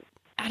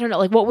 I don't know,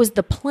 like what was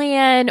the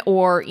plan,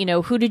 or,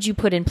 who did you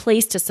put in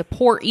place to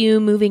support you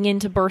moving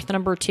into birth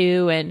number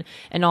 2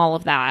 and all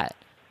of that?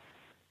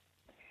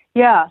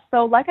 Yeah.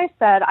 So like I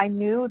said, I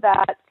knew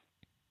that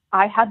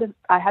I had to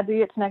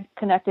get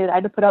connected. I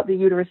had to put out the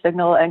uterus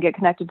signal and get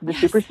connected to the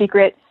super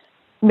secret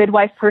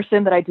midwife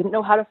person that I didn't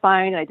know how to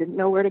find. And I didn't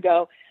know where to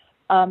go.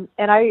 And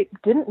I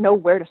didn't know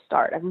where to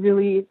start. I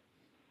really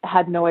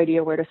had no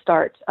idea where to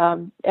start.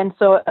 And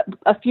so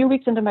a few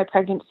weeks into my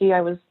pregnancy,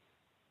 I was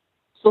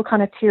still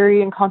kind of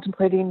teary and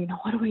contemplating,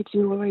 what do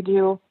I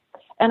do?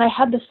 And I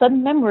had this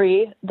sudden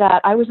memory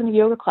that I was in a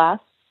yoga class,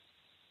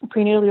 a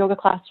prenatal yoga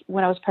class,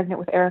 when I was pregnant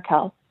with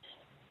Erikel.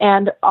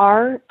 And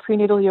our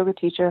prenatal yoga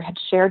teacher had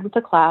shared with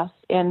the class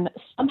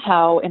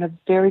somehow in a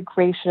very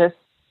gracious,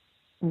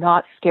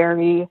 not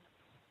scary,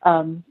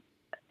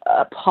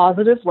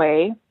 positive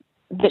way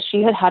that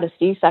she had a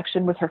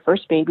C-section with her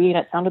first baby. And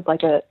it sounded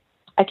like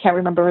I can't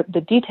remember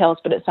the details,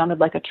 but it sounded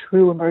like a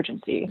true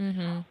emergency.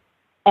 Mm-hmm.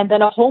 And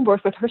then a home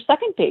birth with her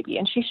second baby.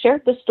 And she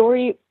shared this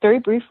story very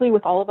briefly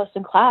with all of us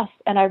in class.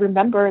 And I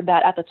remember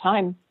that at the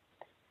time,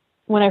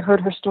 when I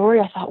heard her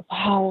story, I thought,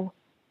 wow,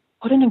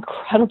 what an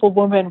incredible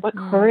woman. What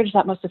courage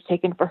that must have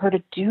taken for her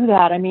to do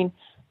that. I mean,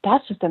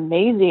 that's just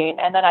amazing.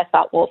 And then I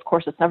thought, well, of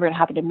course, it's never going to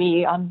happen to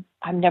me. I'm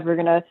never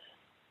going to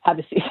have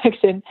a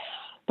C-section.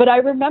 But I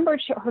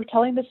remembered her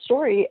telling this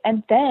story.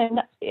 And then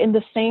in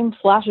the same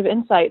flash of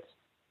insights,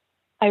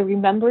 I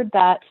remembered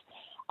that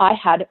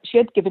she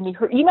had given me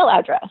her email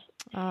address.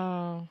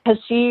 Oh. Because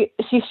she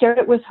shared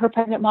it with her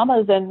pregnant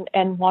mamas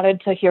and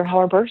wanted to hear how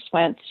her births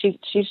went.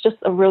 She's just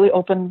a really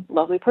open,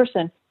 lovely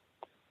person.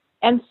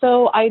 And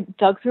so I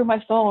dug through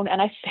my phone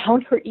and I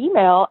found her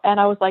email,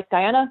 and I was like,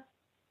 Diana,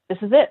 this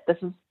is it. This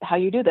is how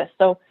you do this.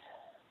 So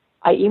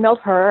I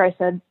emailed her. I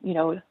said,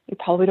 you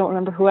probably don't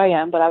remember who I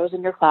am, but I was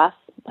in your class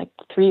like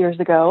 3 years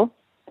ago.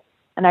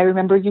 And I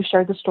remember you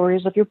shared the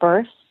stories of your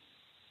birth.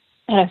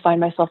 And I find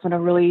myself in a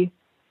really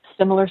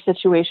similar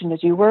situation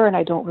as you were, and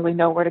I don't really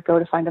know where to go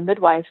to find a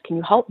midwife. Can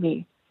you help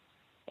me?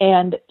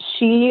 And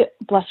she,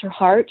 bless her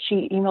heart,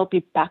 she emailed me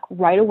back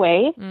right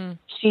away.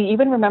 She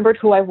even remembered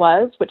who I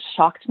was, which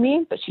shocked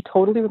me, but she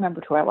totally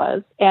remembered who I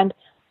was. And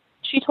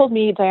she told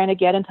me, Diana,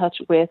 get in touch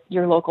with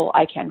your local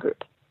ICAN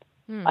group.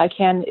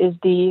 ICAN is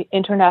the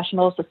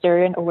International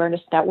Cesarean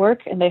Awareness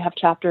Network, and they have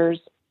chapters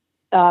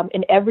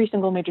in every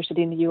single major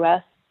city in the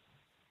U.S.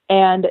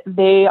 And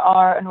they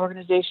are an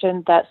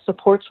organization that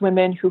supports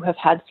women who have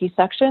had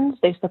C-sections.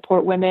 They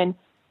support women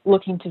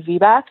looking to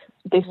VBAC.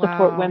 They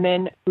support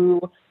women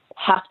who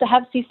have to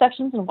have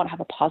C-sections and want to have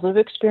a positive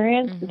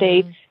experience. Mm-hmm.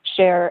 They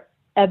share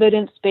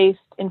evidence-based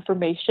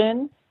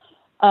information.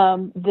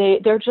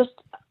 They're just,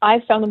 I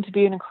found them to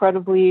be an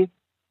incredibly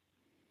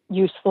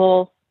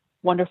useful,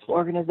 wonderful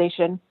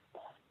organization.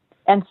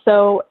 And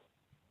so,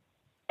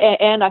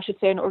 and I should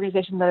say an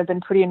organization that I've been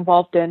pretty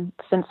involved in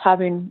since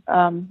having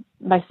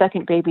my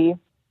second baby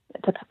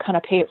to kind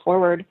of pay it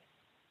forward.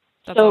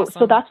 That's awesome.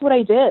 So that's what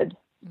I did.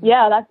 Mm-hmm.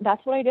 Yeah,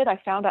 that's what I did. I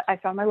found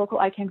my local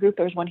ICAN group.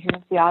 There's one here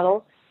in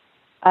Seattle,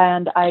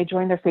 and I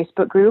joined their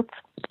Facebook group,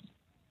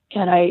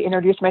 and I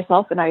introduced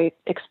myself and I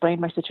explained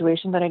my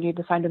situation, that I needed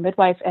to find a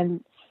midwife,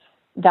 and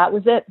that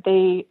was it.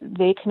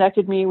 They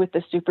connected me with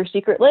the super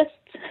secret list,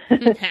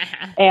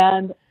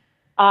 and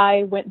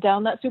I went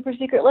down that super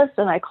secret list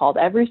and I called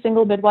every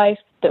single midwife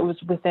that was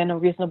within a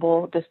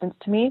reasonable distance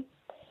to me.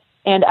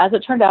 And as it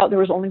turned out, there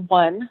was only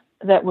one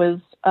that was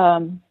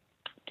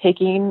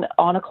taking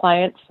on a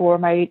client for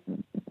my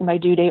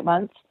due date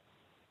month.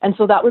 And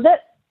so that was it.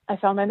 I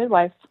found my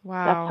midwife.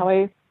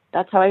 Wow.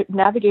 That's how I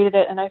navigated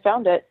it, and I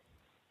found it.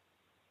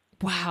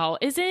 Wow.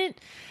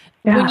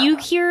 When you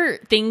hear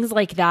things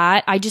like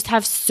that, I just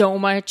have so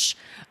much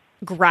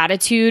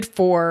gratitude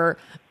for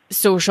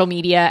social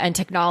media and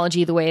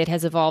technology the way it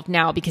has evolved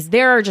now, because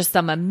there are just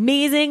some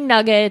amazing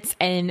nuggets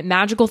and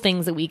magical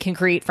things that we can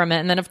create from it.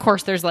 And then of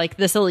course there's like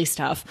the silly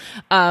stuff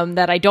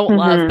that I don't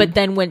love. But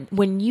then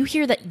when you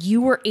hear that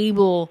you were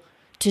able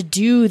to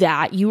do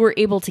that, you were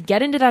able to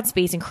get into that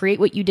space and create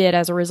what you did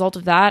as a result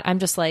of that, I'm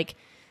just like,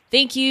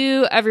 thank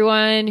you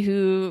everyone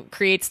who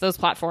creates those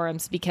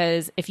platforms,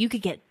 because if you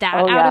could get that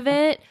out of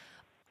it,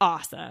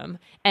 awesome.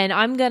 And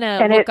I'm going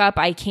to look up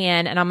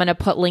ICAN, and I'm going to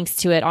put links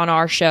to it on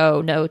our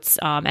show notes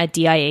at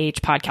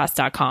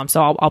diahpodcast.com.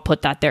 So I'll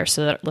put that there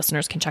so that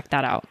listeners can check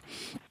that out.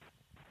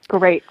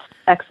 Great.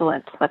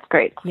 Excellent. That's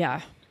great.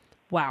 Yeah.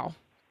 Wow.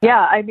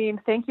 Yeah. I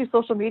mean, thank you,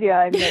 social media.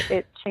 I mean,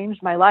 it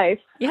changed my life.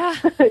 Yeah.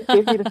 It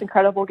gave me this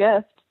incredible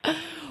gift.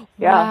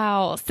 Yeah.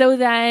 Wow. So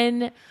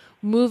then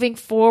moving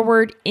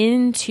forward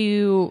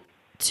into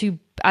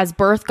as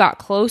birth got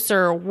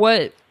closer,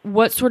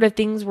 what sort of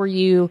things were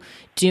you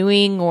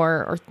doing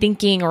or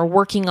thinking or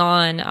working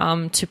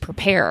on to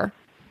prepare?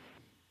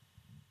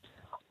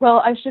 Well,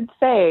 I should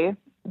say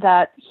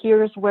that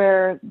here's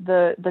where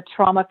the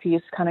trauma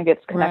piece kind of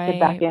gets connected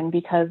back in,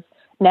 because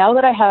now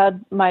that I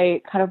had my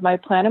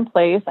plan in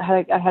place, I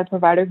had a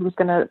provider who was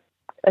going to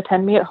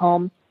attend me at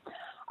home.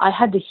 I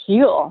had to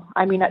heal.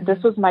 I mean, this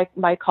was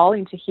my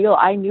calling to heal.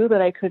 I knew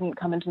that I couldn't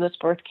come into this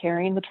birth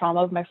carrying the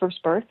trauma of my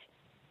first birth,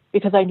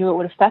 because I knew it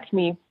would affect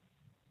me.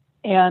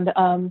 And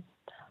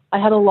I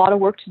had a lot of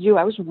work to do.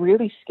 I was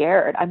really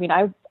scared. I mean,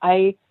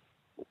 I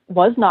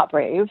was not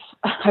brave.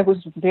 I was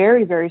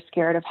very, very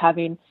scared of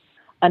having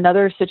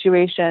another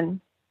situation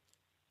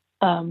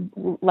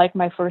like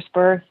my first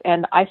birth.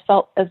 And I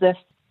felt as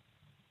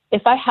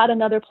if I had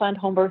another planned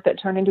home birth that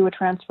turned into a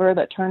transfer,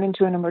 that turned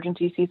into an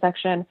emergency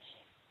C-section,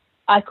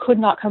 I could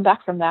not come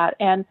back from that.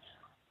 And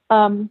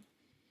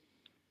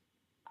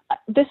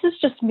this is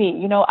just me.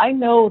 You know, I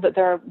know that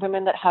there are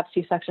women that have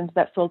C-sections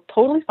that feel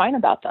totally fine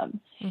about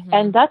them. Mm-hmm.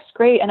 And that's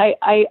great. And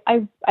I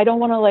don't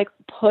want to like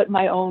put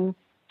my own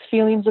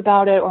feelings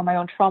about it or my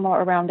own trauma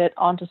around it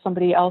onto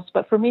somebody else.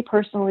 But for me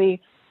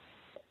personally,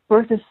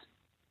 birth is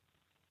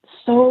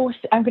so,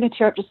 I'm going to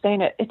tear up just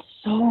saying it. It's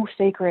so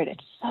sacred.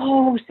 It's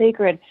so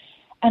sacred.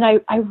 And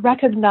I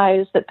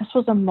recognize that this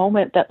was a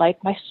moment that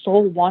like my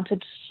soul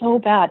wanted so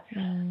bad.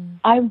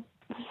 I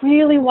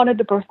really wanted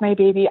to birth my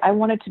baby. I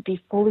wanted to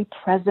be fully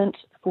present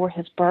for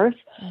his birth.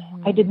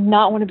 I did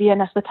not want to be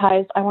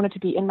anesthetized. I wanted to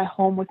be in my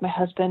home with my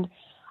husband.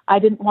 I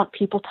didn't want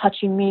people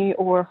touching me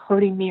or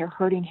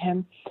hurting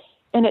him.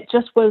 And it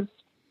just was,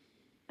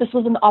 this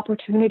was an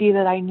opportunity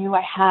that I knew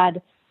I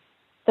had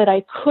that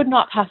I could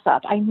not pass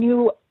up. I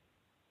knew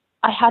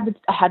I had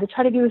to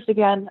try to do this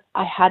again.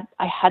 I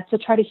had to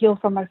try to heal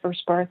from my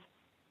first birth.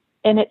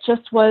 And it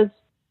just was,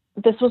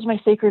 this was my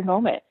sacred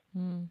moment.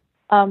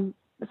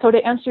 So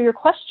to answer your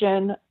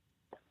question,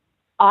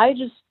 I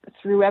just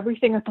threw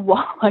everything at the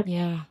wall.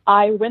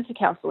 I went to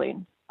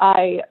counseling.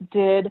 I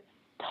did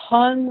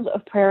tons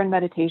of prayer and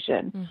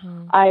meditation.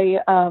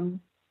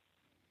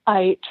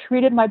 I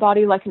treated my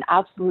body like an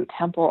absolute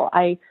temple.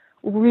 I've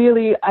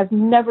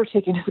never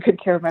taken as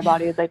good care of my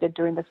body as I did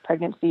during this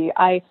pregnancy.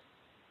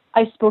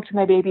 I spoke to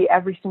my baby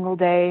every single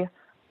day.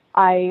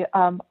 I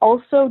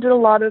also did a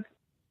lot of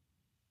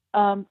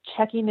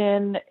checking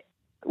in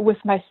with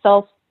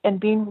myself and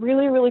being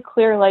really, really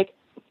clear, like,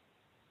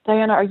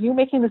 Diana, are you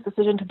making this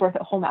decision to birth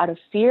at home out of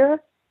fear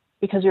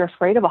because you're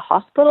afraid of a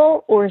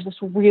hospital, or is this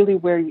really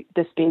where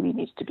this baby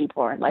needs to be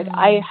born? Like,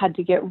 I had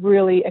to get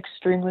really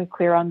extremely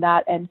clear on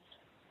that and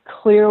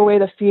clear away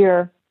the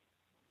fear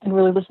and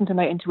really listen to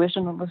my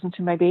intuition and listen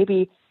to my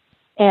baby.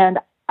 And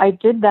I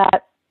did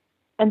that.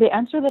 And the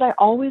answer that I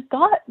always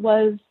got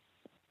was,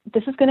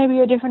 this is going to be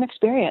a different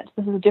experience.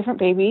 This is a different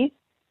baby.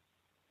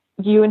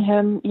 You and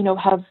him,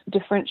 have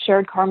different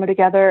shared karma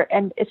together,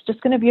 and it's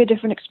just going to be a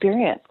different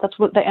experience. That's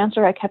what the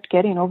answer I kept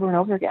getting over and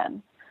over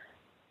again.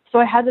 So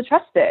I had to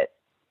trust it.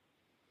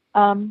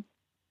 Wow.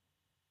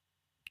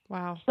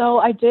 So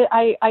I did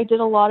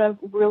a lot of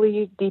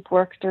really deep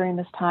work during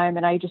this time,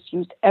 and I just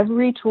used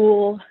every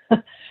tool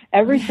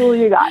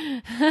you got,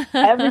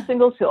 every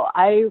single tool.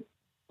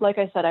 Like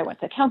I said, I went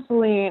to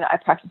counseling. I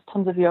practiced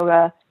tons of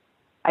yoga.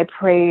 I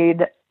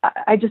prayed.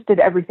 I just did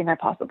everything I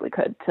possibly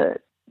could to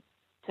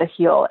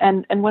heal.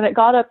 And when it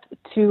got up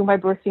to my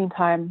birthing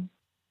time,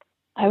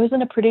 I was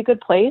in a pretty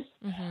good place.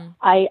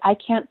 I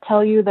can't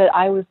tell you that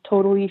I was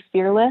totally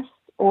fearless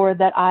or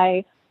that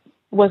I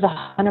was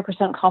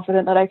 100%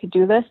 confident that I could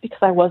do this, because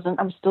I wasn't.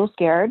 I was still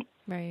scared.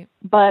 Right.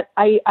 But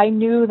I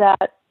knew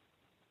that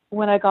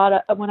when I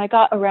got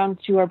around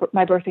to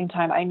my birthing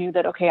time, I knew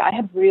that, okay, I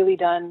had really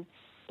done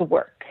the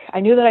work.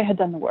 I knew that I had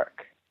done the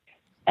work.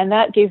 And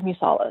that gave me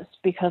solace,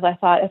 because I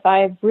thought, if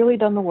I've really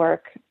done the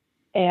work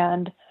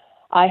and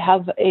I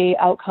have a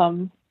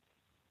outcome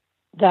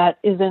that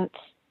isn't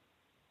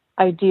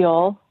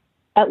ideal,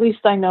 at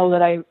least I know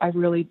that I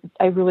really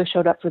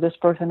showed up for this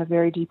birth in a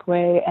very deep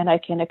way, and I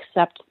can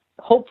accept,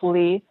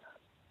 hopefully,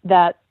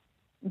 that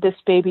this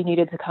baby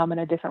needed to come in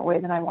a different way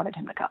than I wanted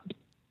him to come.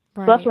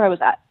 Right. So that's where I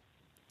was at.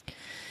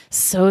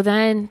 So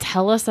then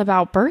tell us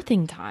about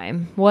birthing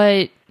time.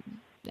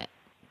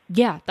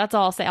 Yeah, that's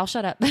all I'll say. I'll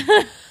shut up.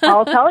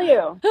 I'll tell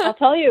you.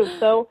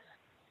 So,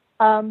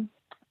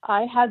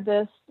 I had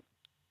this,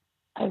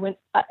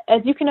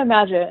 as you can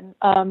imagine,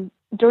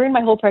 during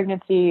my whole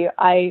pregnancy,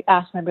 I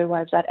asked my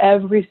midwives at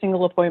every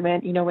single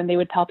appointment, when they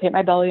would palpate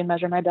my belly and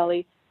measure my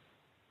belly,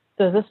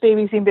 does this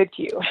baby seem big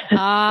to you?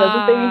 Does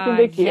this baby seem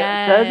big to you?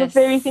 Does this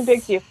baby seem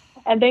big to you?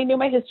 And they knew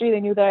my history. They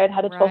knew that I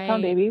had a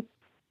 12-pound baby.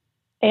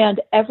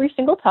 And every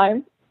single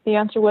time the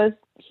answer was,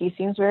 he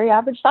seems very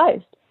average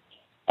sized.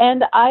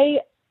 And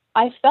I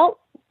felt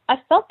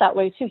that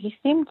way too. He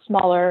seemed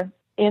smaller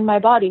in my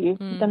body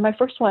than my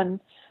first one.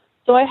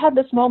 So I had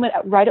this moment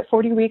right at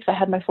 40 weeks. I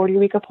had my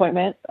 40-week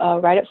appointment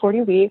right at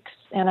 40 weeks.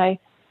 And I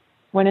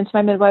went into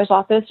my midwife's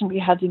office, and we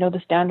had,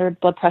 the standard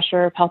blood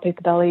pressure, palpate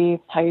the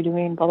belly, how you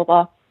doing, blah, blah,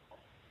 blah.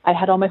 I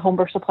had all my home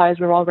birth supplies.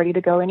 We were all ready to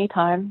go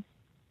anytime.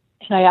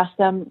 And I asked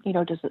them,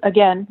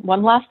 again,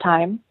 one last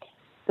time,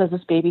 does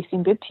this baby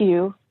seem big to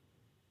you?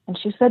 And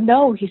she said,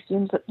 no, he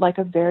seems like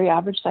a very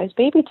average sized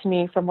baby to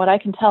me from what I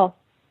can tell.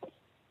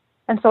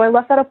 And so I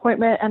left that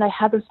appointment, and I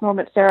had this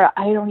moment, Sarah,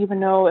 I don't even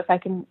know if I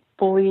can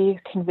fully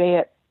convey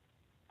it,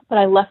 but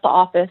I left the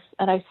office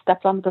and I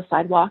stepped onto the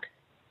sidewalk,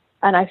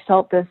 and I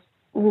felt this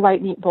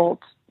lightning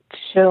bolt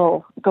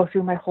chill go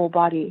through my whole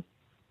body.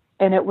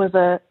 And it was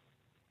a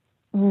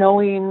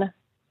knowing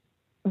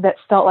that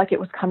felt like it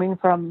was coming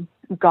from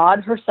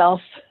God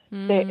herself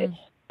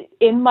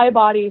in my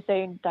body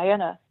saying,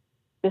 Diana,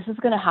 this is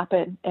going to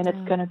happen, and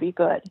it's going to be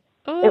good.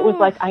 It was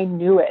like I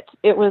knew it.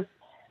 It was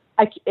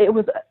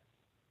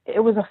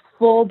a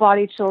full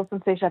body chill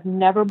sensation. I've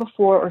never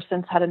before or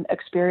since had an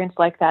experience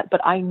like that, but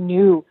I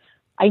knew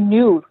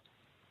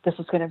this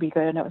was going to be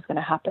good and it was going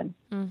to happen.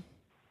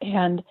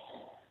 And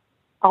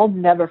I'll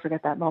never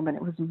forget that moment.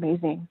 It was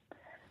amazing.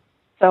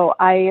 So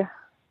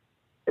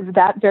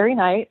that very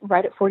night,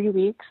 right at 40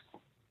 weeks,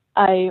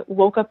 I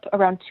woke up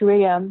around 2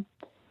 a.m.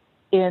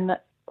 in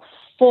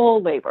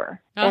full labor.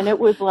 And it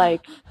was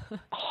like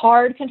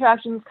hard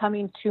contractions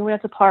coming 2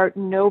 minutes apart,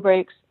 no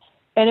breaks.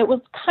 And it was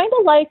kind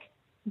of like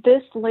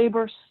this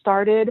labor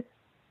started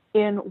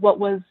in what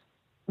was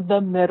the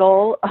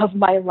middle of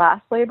my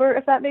last labor,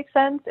 if that makes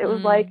sense. It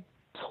was like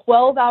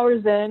 12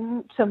 hours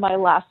in to my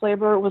last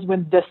labor was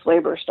when this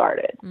labor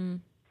started.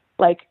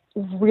 Like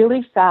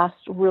really fast,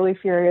 really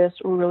furious,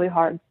 really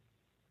hard.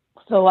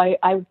 So I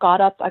got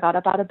up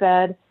out of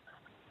bed.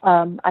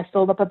 I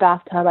filled up a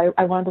bathtub.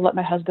 I wanted to let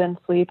my husband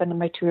sleep and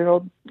my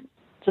 2-year-old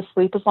to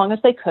sleep as long as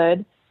they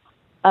could.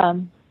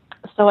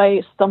 So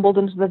I stumbled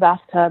into the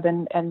bathtub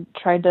and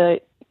tried to,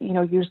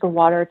 use the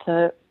water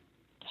to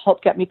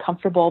help get me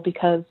comfortable,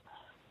 because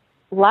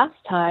last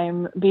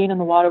time being in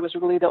the water was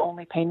really the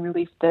only pain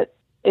relief that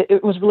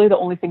it was really the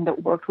only thing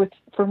that worked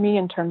for me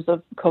in terms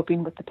of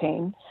coping with the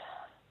pain.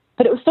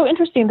 But it was so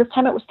interesting. This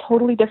time it was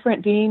totally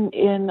different. Being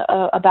in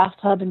a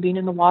bathtub and being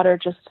in the water,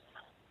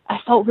 I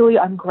felt really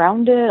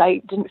ungrounded. I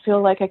didn't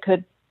feel like I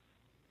could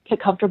get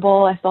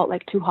comfortable. I felt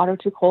like too hot or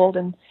too cold.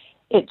 And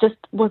it just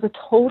was a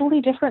totally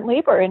different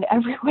labor in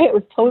every way. It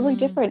was totally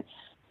different.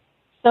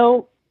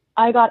 So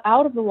I got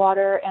out of the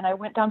water and I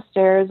went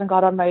downstairs and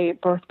got on my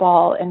birth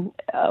ball and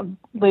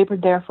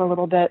labored there for a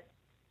little bit.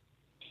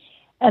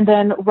 And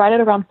then right at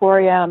around 4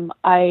 a.m.,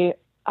 I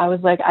was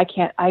like,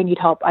 I need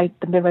help.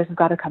 The midwives have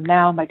got to come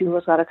now. My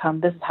doula's got to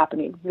come. This is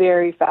happening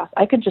very fast.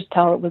 I could just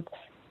tell it was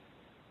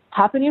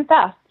happening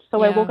fast.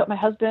 So I woke up my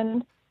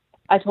husband.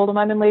 I told him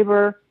I'm in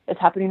labor.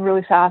 It's happening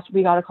really fast.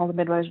 We got to call the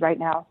midwives right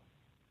now.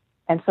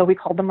 And so we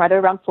called them right at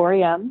around 4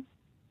 a.m.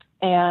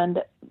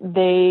 And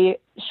they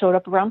showed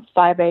up around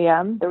 5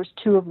 a.m. There was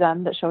 2 of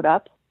them that showed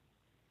up.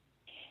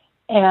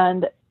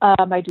 And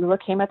my doula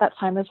came at that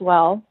time as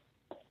well.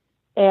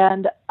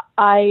 And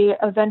I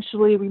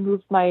eventually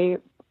removed my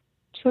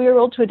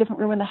 2-year-old to a different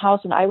room in the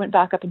house, and I went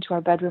back up into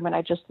our bedroom, and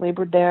I just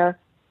labored there.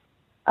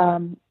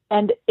 And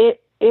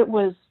it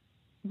was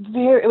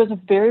a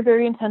very,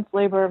 very intense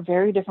labor,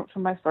 very different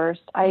from my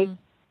first.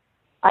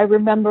 I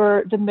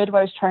remember the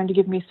midwives trying to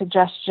give me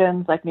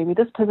suggestions, like maybe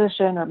this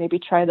position or maybe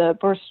try the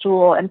birth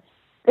stool. And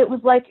it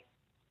was like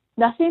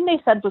nothing they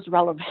said was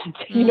relevant.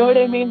 You know what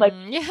I mean? Like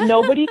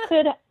nobody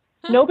could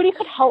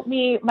help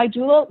me. My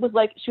doula was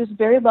like, she was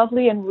very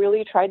lovely and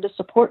really tried to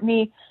support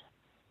me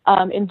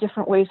in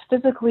different ways,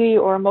 physically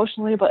or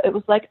emotionally. But it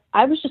was like,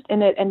 I was just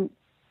in it, and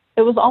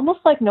it was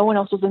almost like no one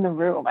else was in the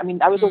room. I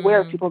mean, I was aware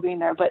of people being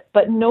there,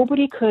 but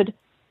nobody could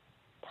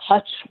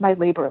touch my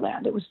labor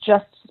land. It was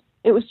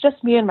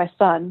just me and my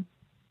son.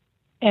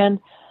 And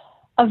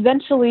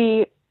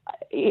eventually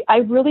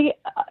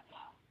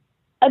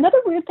another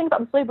weird thing about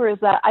this labor is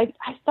that I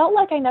felt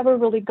like I never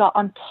really got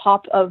on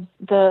top of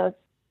the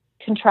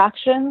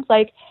contractions.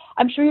 Like,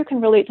 I'm sure you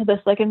can relate to this.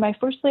 Like in my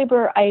first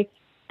labor, I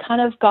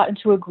kind of got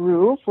into a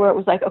groove where it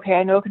was like, okay,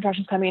 I know a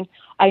contraction's coming.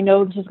 I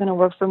know this is going to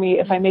work for me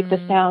if I make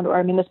this sound or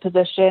I'm in this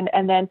position,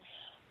 and then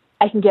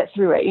I can get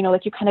through it. You know,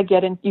 like you kind of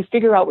get in, you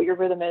figure out what your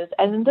rhythm is.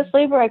 And in this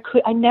labor,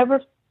 I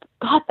never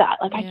got that.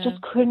 Like I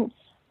just couldn't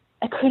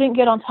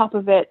get on top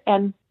of it.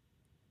 And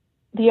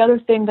the other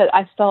thing that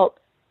I felt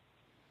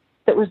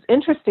that was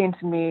interesting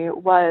to me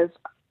was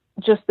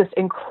just this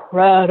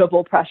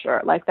incredible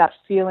pressure, like that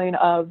feeling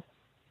of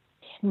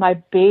my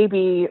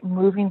baby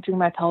moving through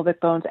my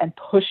pelvic bones and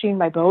pushing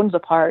my bones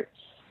apart.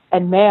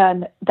 And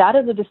man, that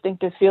is a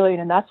distinctive feeling.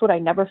 And that's what I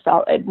never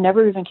felt. It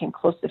never even came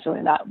close to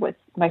feeling that with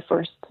my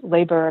first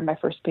labor and my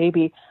first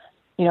baby.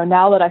 You know,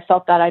 now that I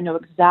felt that, I know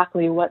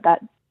exactly what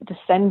that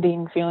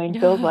descending feeling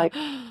feels like.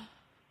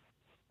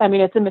 I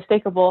mean, it's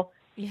unmistakable.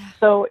 Yeah.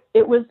 So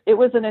it was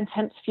an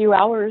intense few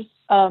hours.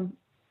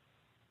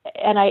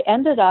 And I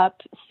ended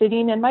up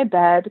sitting in my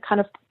bed,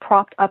 kind of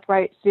propped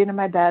upright, sitting in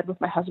my bed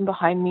with my husband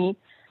behind me.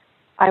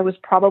 I was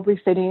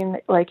probably sitting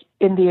like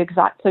in the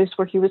exact place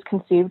where he was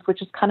conceived,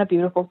 which is kind of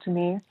beautiful to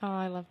me. Oh,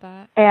 I love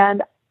that.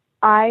 And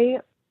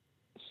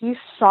he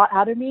shot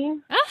out of me.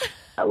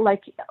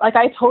 like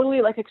I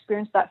totally like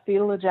experienced that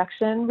fetal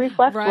ejection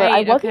reflex where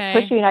I wasn't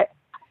pushing.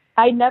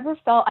 I never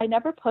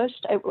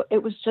pushed.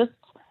 It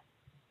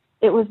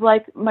was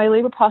like my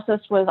labor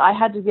process was I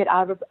had to get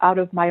out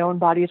of my own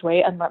body's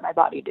way and let my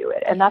body do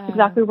it. And that's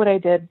exactly what I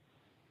did.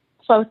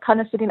 So I was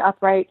kind of sitting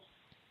upright.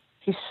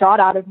 He shot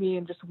out of me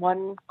in just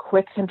one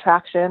quick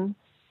contraction,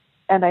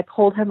 and I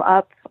pulled him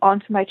up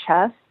onto my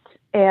chest,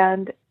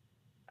 and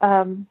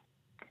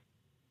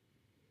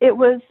it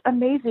was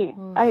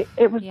amazing.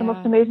 It was the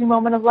most amazing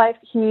moment of life.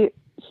 He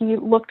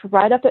looked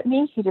right up at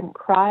me. He didn't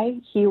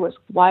cry. He was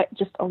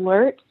just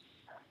alert.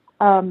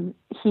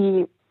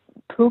 He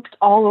pooped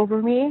all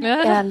over me,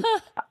 and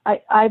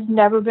I've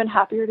never been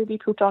happier to be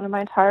pooped on in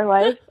my entire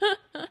life.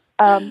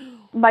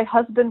 My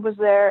husband was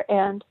there,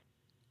 and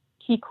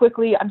he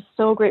quickly, I'm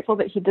so grateful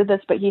that he did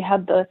this, but he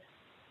had the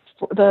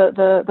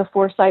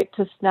foresight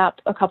to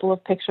snap a couple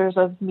of pictures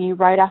of me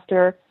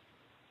literally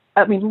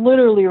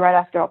right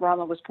after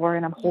Rama was born,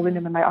 and I'm holding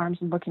him in my arms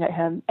and looking at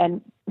him. And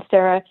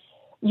Sarah,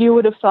 you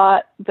would have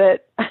thought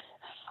that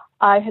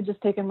I had just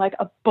taken like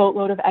a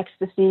boatload of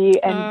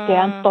ecstasy and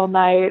danced all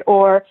night,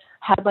 or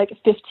had like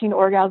 15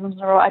 orgasms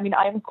in a row. I mean,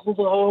 I'm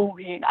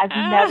glowing. I've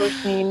never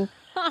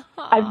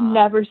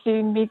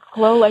seen me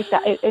glow like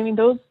that. I mean,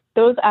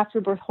 those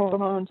afterbirth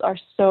hormones are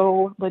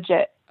so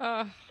legit.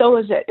 So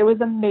legit. It was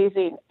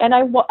amazing. And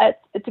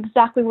it's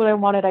exactly what I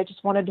wanted. I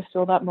just wanted to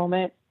feel that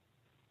moment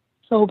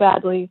so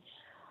badly.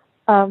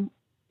 And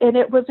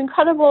it was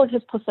incredible.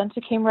 His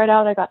placenta came right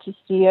out. I got to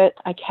see it.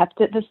 I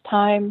kept it this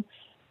time.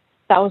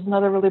 That was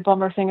another really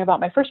bummer thing about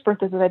my first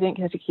birth, is that I didn't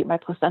get to keep my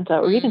placenta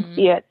or even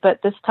see it.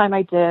 But this time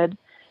I did.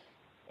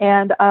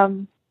 And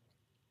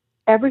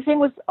everything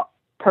was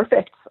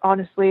perfect,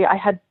 honestly. I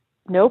had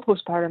no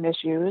postpartum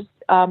issues.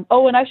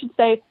 And I should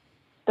say,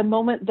 the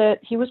moment that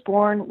he was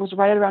born was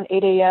right at around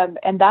 8 a.m.,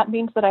 and that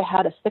means that I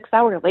had a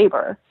 6-hour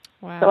labor.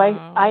 Wow. So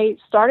I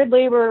started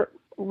labor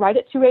right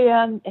at 2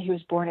 a.m., and he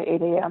was born at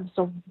 8 a.m.,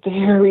 so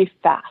very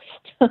fast.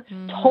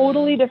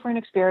 Totally different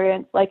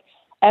experience. Like,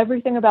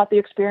 everything about the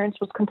experience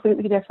was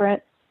completely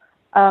different.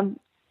 I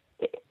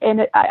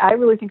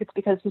really think it's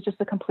because he's just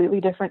a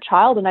completely different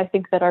child, and I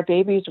think that our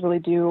babies really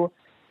do,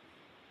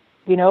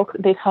 you know,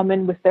 they come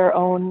in with they're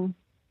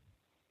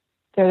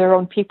their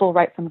own people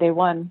right from day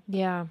one.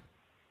 Yeah.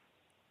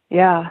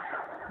 Yeah.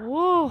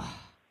 Whoa.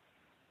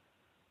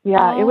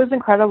 Yeah, It was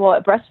incredible.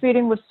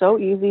 Breastfeeding was so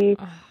easy.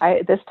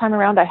 This time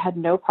around, I had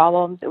no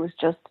problems. It was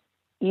just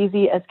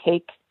easy as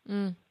cake.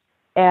 And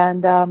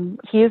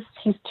he's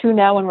 2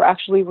 now, and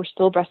we're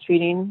still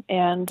breastfeeding.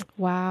 And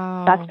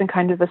wow, that's been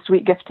kind of a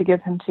sweet gift to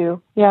give him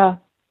too. Yeah.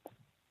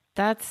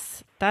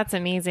 That's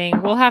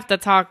amazing. We'll have to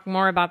talk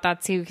more about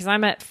that too, because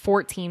I'm at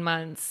 14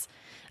 months.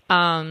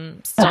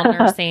 Still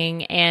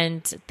nursing,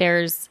 and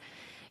there's,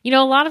 you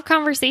know, a lot of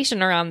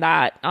conversation around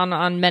that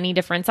on many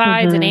different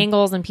sides and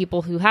angles, and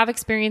people who have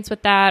experience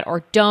with that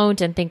or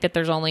don't, and think that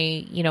there's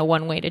only, you know,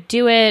 one way to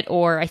do it.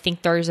 Or I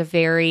think there's a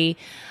very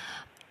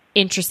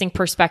interesting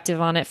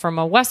perspective on it from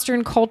a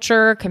Western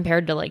culture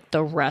compared to like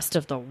the rest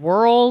of the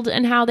world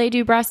and how they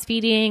do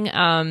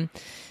breastfeeding.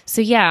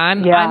 So yeah,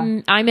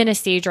 I'm in a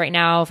stage right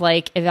now of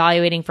like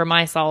evaluating for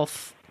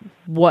myself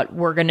what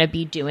we're going to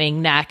be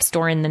doing next,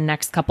 or in the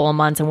next couple of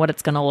months, and what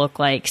it's going to look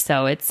like.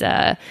 So is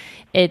an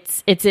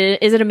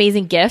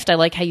amazing gift. I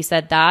like how you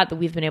said that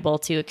we've been able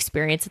to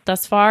experience it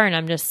thus far.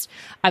 And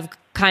I've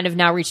kind of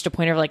now reached a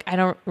point of like, I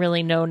don't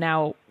really know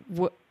now.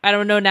 I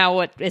don't know now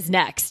what is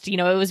next. You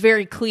know, it was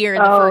very clear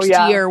in the first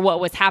year what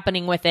was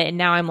happening with it. And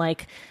now I'm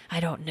like, I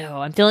don't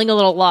know. I'm feeling a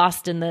little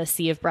lost in the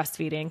sea of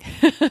breastfeeding.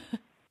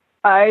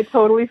 I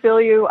totally feel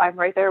you. I'm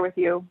right there with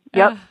you.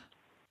 Yep.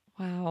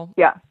 Wow.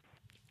 Yeah.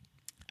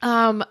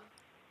 I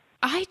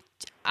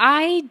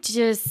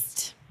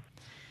just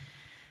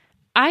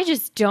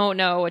don't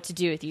know what to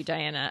do with you,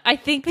 Diana. I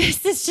think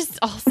this is just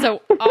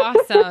also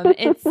awesome.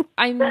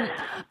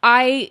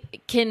 I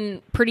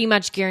can pretty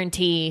much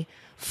guarantee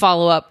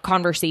follow-up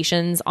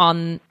conversations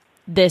on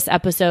this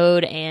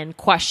episode and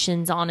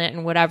questions on it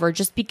and whatever,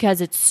 just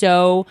because it's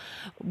so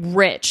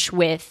rich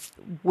with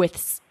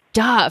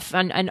stuff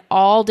and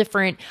all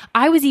different.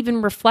 I was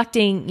even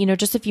reflecting,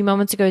 just a few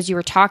moments ago as you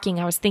were talking,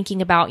 I was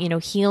thinking about,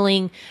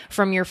 healing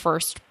from your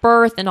first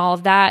birth and all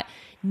of that,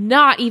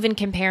 not even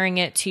comparing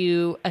it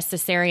to a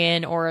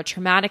cesarean or a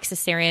traumatic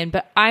cesarean,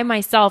 but I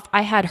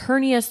had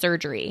hernia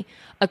surgery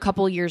a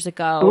couple years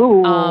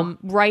ago,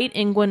 right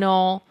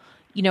inguinal,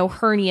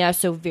 hernia.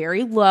 So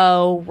very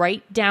low,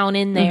 right down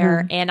in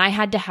there. And I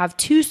had to have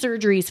 2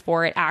 surgeries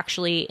for it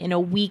actually in a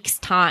week's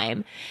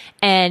time.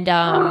 And,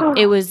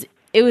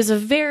 it was a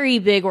very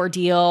big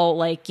ordeal.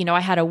 Like, I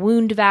had a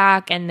wound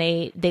vac and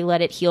they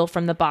let it heal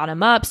from the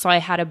bottom up. So I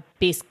had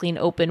basically an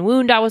open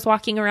wound I was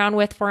walking around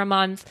with for a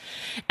month.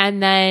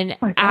 And then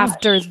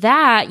after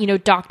that,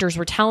 doctors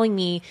were telling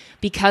me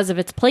because of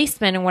its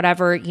placement and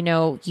whatever,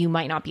 you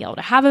might not be able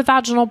to have a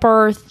vaginal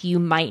birth. You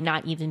might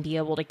not even be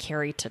able to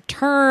carry to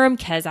term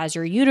because as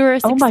your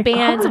uterus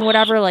expands and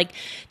whatever, like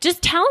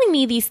just telling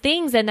me these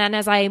things. And then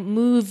as I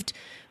moved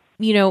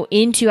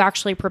into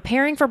actually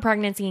preparing for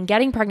pregnancy and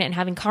getting pregnant and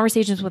having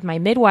conversations with my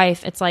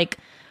midwife, it's like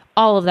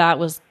all of that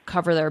was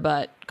cover their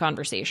butt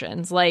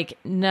conversations. Like,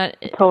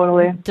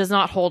 totally does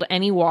not hold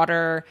any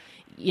water.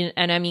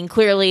 And I mean,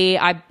 clearly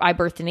I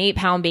birthed an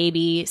 8-pound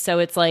baby. So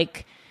it's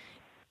like,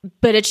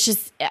 but it's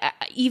just,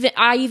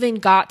 I even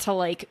got to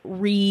like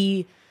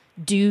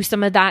redo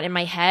some of that in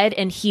my head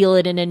and heal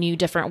it in a new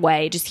different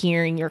way, just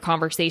hearing your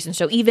conversation.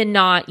 So even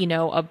not,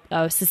 a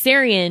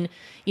cesarean,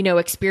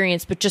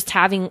 experience, but just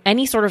having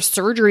any sort of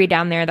surgery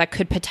down there that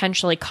could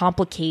potentially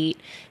complicate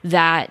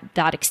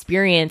that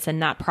experience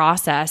and that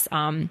process.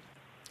 I'm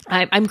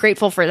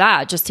grateful for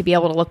that, just to be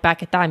able to look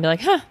back at that and be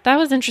like, that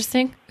was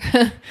interesting.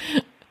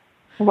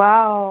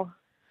 Wow.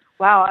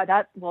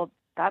 That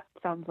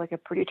sounds like a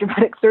pretty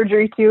dramatic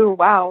surgery too.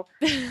 Wow.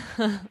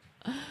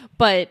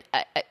 But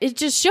it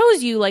just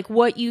shows you like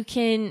what you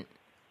can.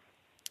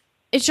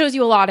 It shows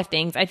you a lot of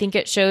things. I think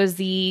it shows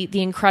the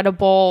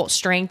incredible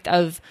strength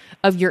of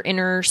your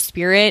inner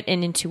spirit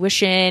and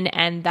intuition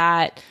and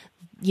that,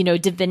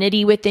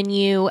 divinity within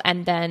you,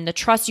 and then the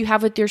trust you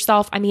have with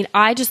yourself. I mean,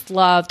 I just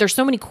love, there's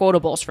so many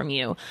quotables from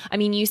you. I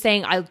mean, you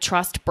saying, I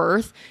trust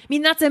birth. I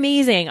mean, that's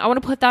amazing. I want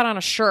to put that on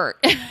a shirt.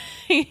 I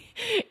think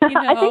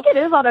it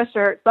is on a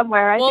shirt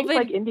somewhere. I think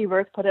like Indie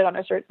Birth put it on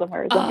a shirt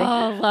somewhere or something.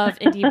 Oh, love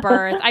Indie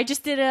Birth.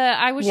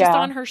 I was just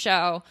on her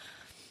show.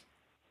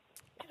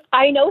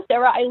 I know,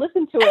 Sarah. I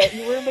listened to it.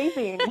 You were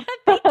amazing.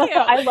 Thank you.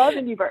 I love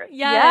Indie Birth.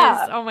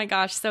 Yes. Yeah. Oh my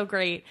gosh, so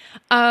great.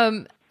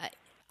 I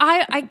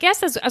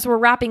guess as we're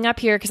wrapping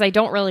up here, because I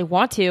don't really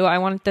want to, I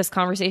want this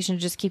conversation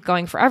to just keep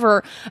going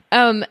forever.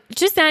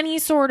 Just any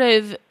sort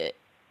of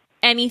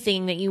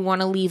anything that you want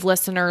to leave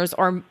listeners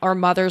or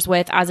mothers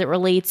with as it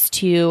relates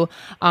to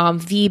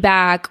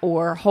VBAC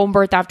or home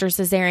birth after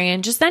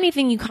cesarean, just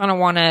anything you kind of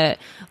want to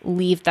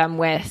leave them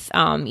with,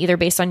 either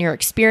based on your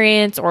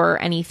experience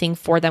or anything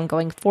for them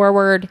going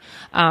forward.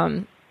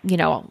 I'll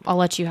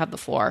let you have the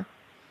floor.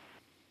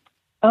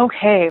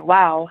 Okay.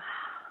 Wow.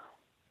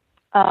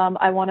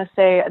 I want to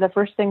say the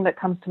first thing that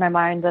comes to my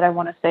mind that I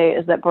want to say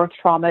is that birth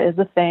trauma is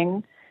a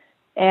thing.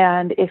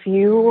 And if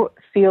you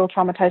feel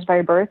traumatized by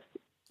your birth,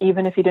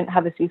 even if you didn't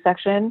have a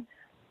C-section,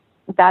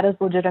 that is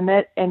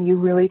legitimate and you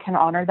really can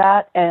honor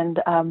that.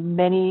 And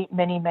many,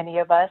 many, many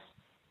of us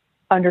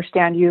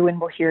understand you and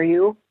will hear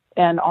you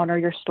and honor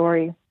your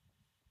story.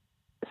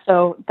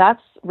 So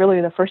that's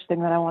really the first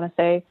thing that I want to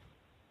say.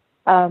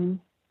 I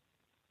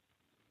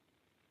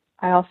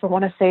also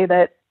want to say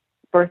that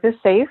birth is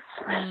safe.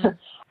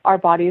 Our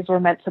bodies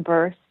were meant to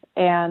birth,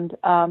 and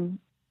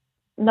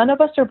none of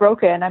us are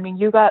broken. I mean,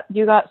 you got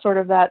sort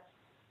of that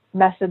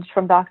message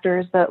from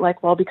doctors that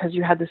like, well, because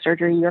you had the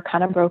surgery, you're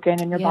kind of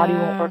broken and your body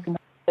won't work in the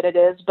way that it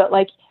is. But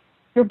like,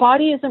 your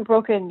body isn't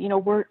broken.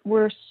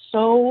 We're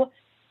so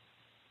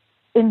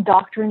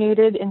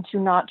indoctrinated into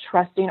not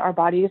trusting our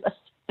bodies,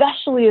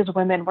 especially as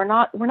women. We're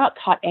not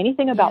taught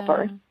anything about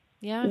birth.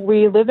 Yeah.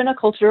 We live in a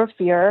culture of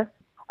fear.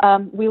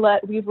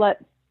 We've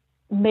let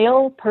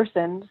male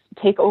persons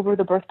take over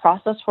the birth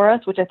process for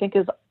us, which I think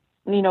is,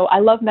 I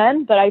love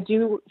men, but I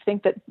do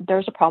think that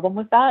there's a problem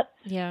with that.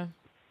 Yeah.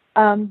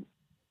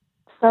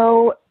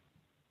 So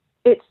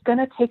it's going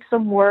to take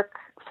some work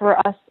for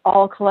us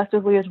all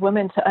collectively as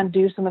women to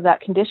undo some of that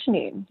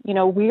conditioning.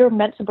 We are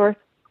meant to birth.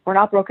 We're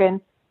not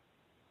broken.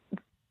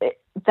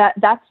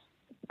 That's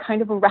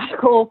kind of a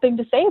radical thing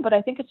to say, but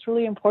I think it's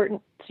really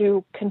important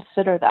to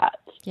consider that.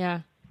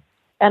 Yeah.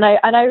 And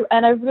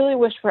I really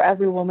wish for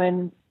every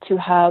woman to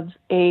have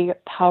a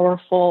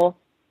powerful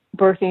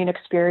birthing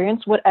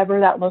experience, whatever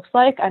that looks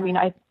like. I mean,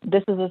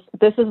 this is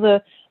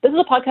a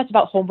podcast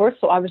about home birth,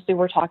 so obviously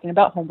we're talking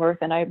about home birth,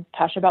 and I'm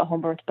passionate about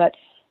home birth. But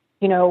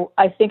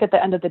I think at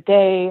the end of the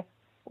day,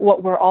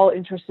 what we're all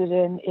interested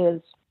in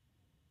is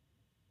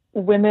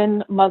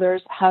women,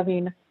 mothers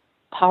having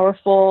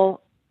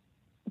powerful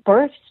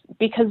births,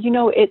 because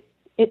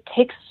it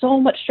takes so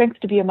much strength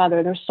to be a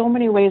mother. There's so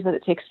many ways that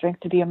it takes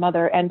strength to be a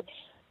mother, and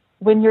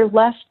when you're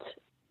left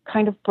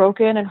kind of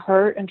broken and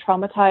hurt and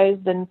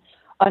traumatized and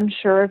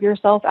unsure of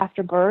yourself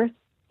after birth,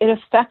 it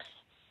affects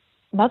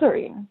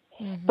mothering.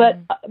 Mm-hmm.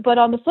 But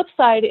on the flip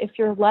side, if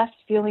you're left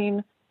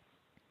feeling,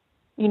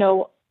 you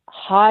know,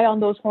 high on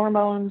those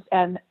hormones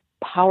and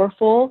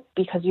powerful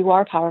because you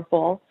are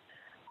powerful,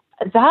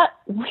 that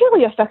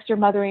really affects your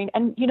mothering.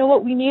 And you know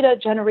what? We need a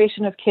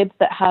generation of kids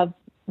that have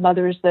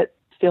mothers that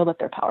feel that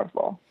they're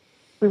powerful.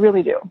 We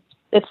really do.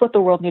 It's what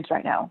the world needs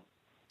right now.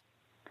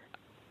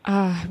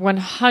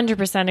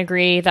 100%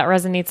 agree. That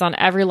resonates on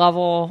every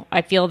level.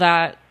 I feel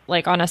that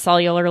like on a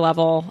cellular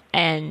level,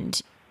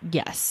 and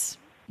yes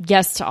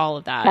to all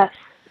of that.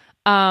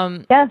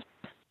 Yes. Yes.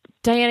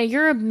 Diana,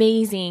 you're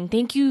amazing.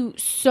 Thank you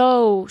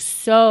so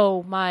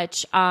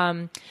much.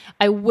 Do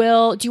you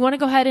want to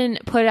go ahead and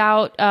put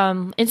out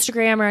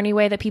Instagram or any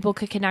way that people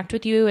could connect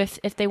with you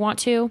if they want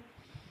to?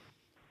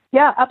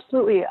 Yeah,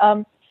 absolutely.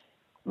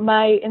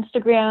 My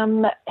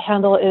Instagram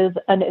handle is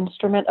An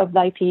Instrument of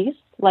Thy Peace,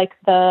 like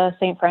the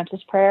St.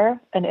 Francis prayer,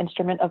 An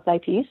Instrument of Thy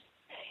Peace.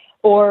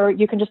 Or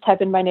you can just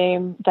type in my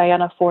name,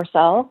 Diana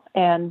Forcell,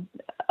 and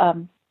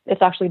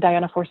it's actually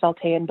Diana Forcell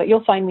Tayin, but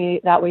you'll find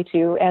me that way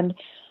too. And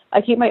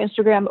I keep my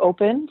Instagram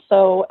open,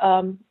 so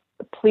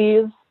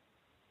please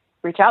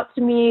reach out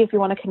to me if you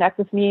want to connect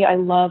with me. I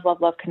love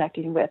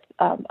connecting with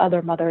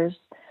other mothers.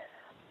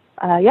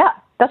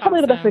 That's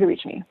probably the best way to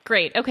reach me.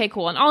 Great. Okay,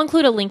 cool. And I'll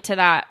include a link to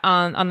that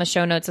on the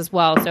show notes as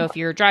well. So if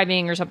you're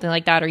driving or something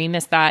like that, or you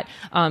missed that,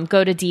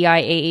 go to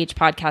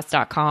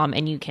diahpodcast.com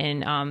and you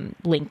can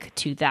link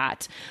to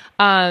that.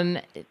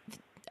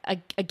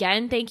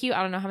 Again, thank you.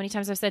 I don't know how many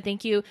times I've said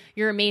thank you.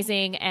 You're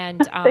amazing.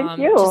 And thank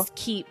you. Just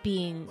keep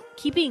being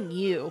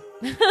you.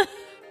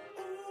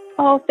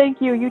 Oh, thank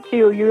you. You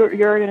too.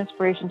 You're an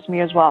inspiration to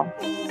me as well.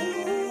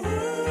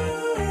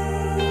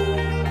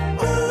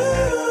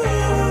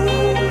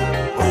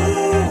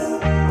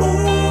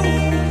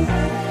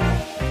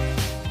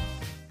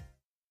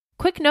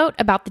 Quick note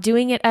about the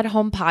Doing It at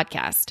Home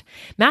podcast.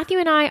 Matthew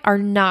and I are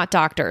not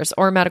doctors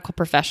or medical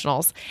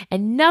professionals,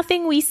 and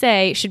nothing we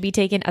say should be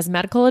taken as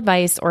medical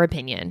advice or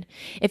opinion.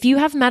 If you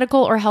have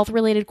medical or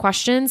health-related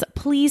questions,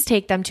 please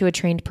take them to a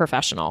trained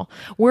professional.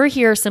 We're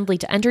here simply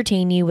to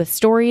entertain you with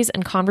stories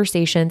and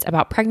conversations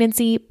about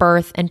pregnancy,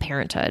 birth, and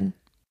parenthood.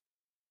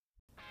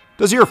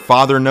 Does your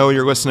father know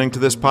you're listening to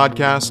this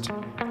podcast?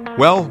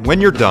 Well, when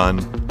you're done,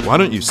 why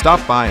don't you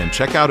stop by and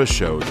check out a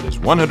show that is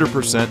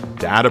 100%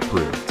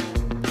 dad-approved.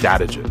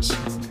 Dadages.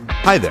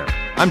 Hi there,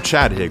 I'm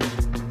Chad Higgle.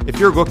 If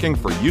you're looking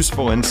for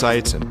useful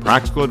insights and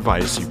practical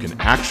advice you can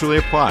actually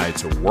apply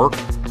to work,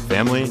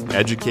 family,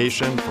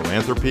 education,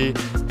 philanthropy,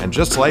 and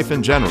just life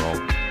in general,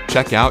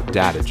 check out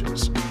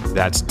Dadages.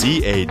 That's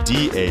DADAGES,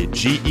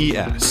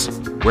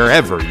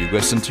 wherever you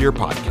listen to your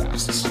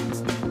podcasts.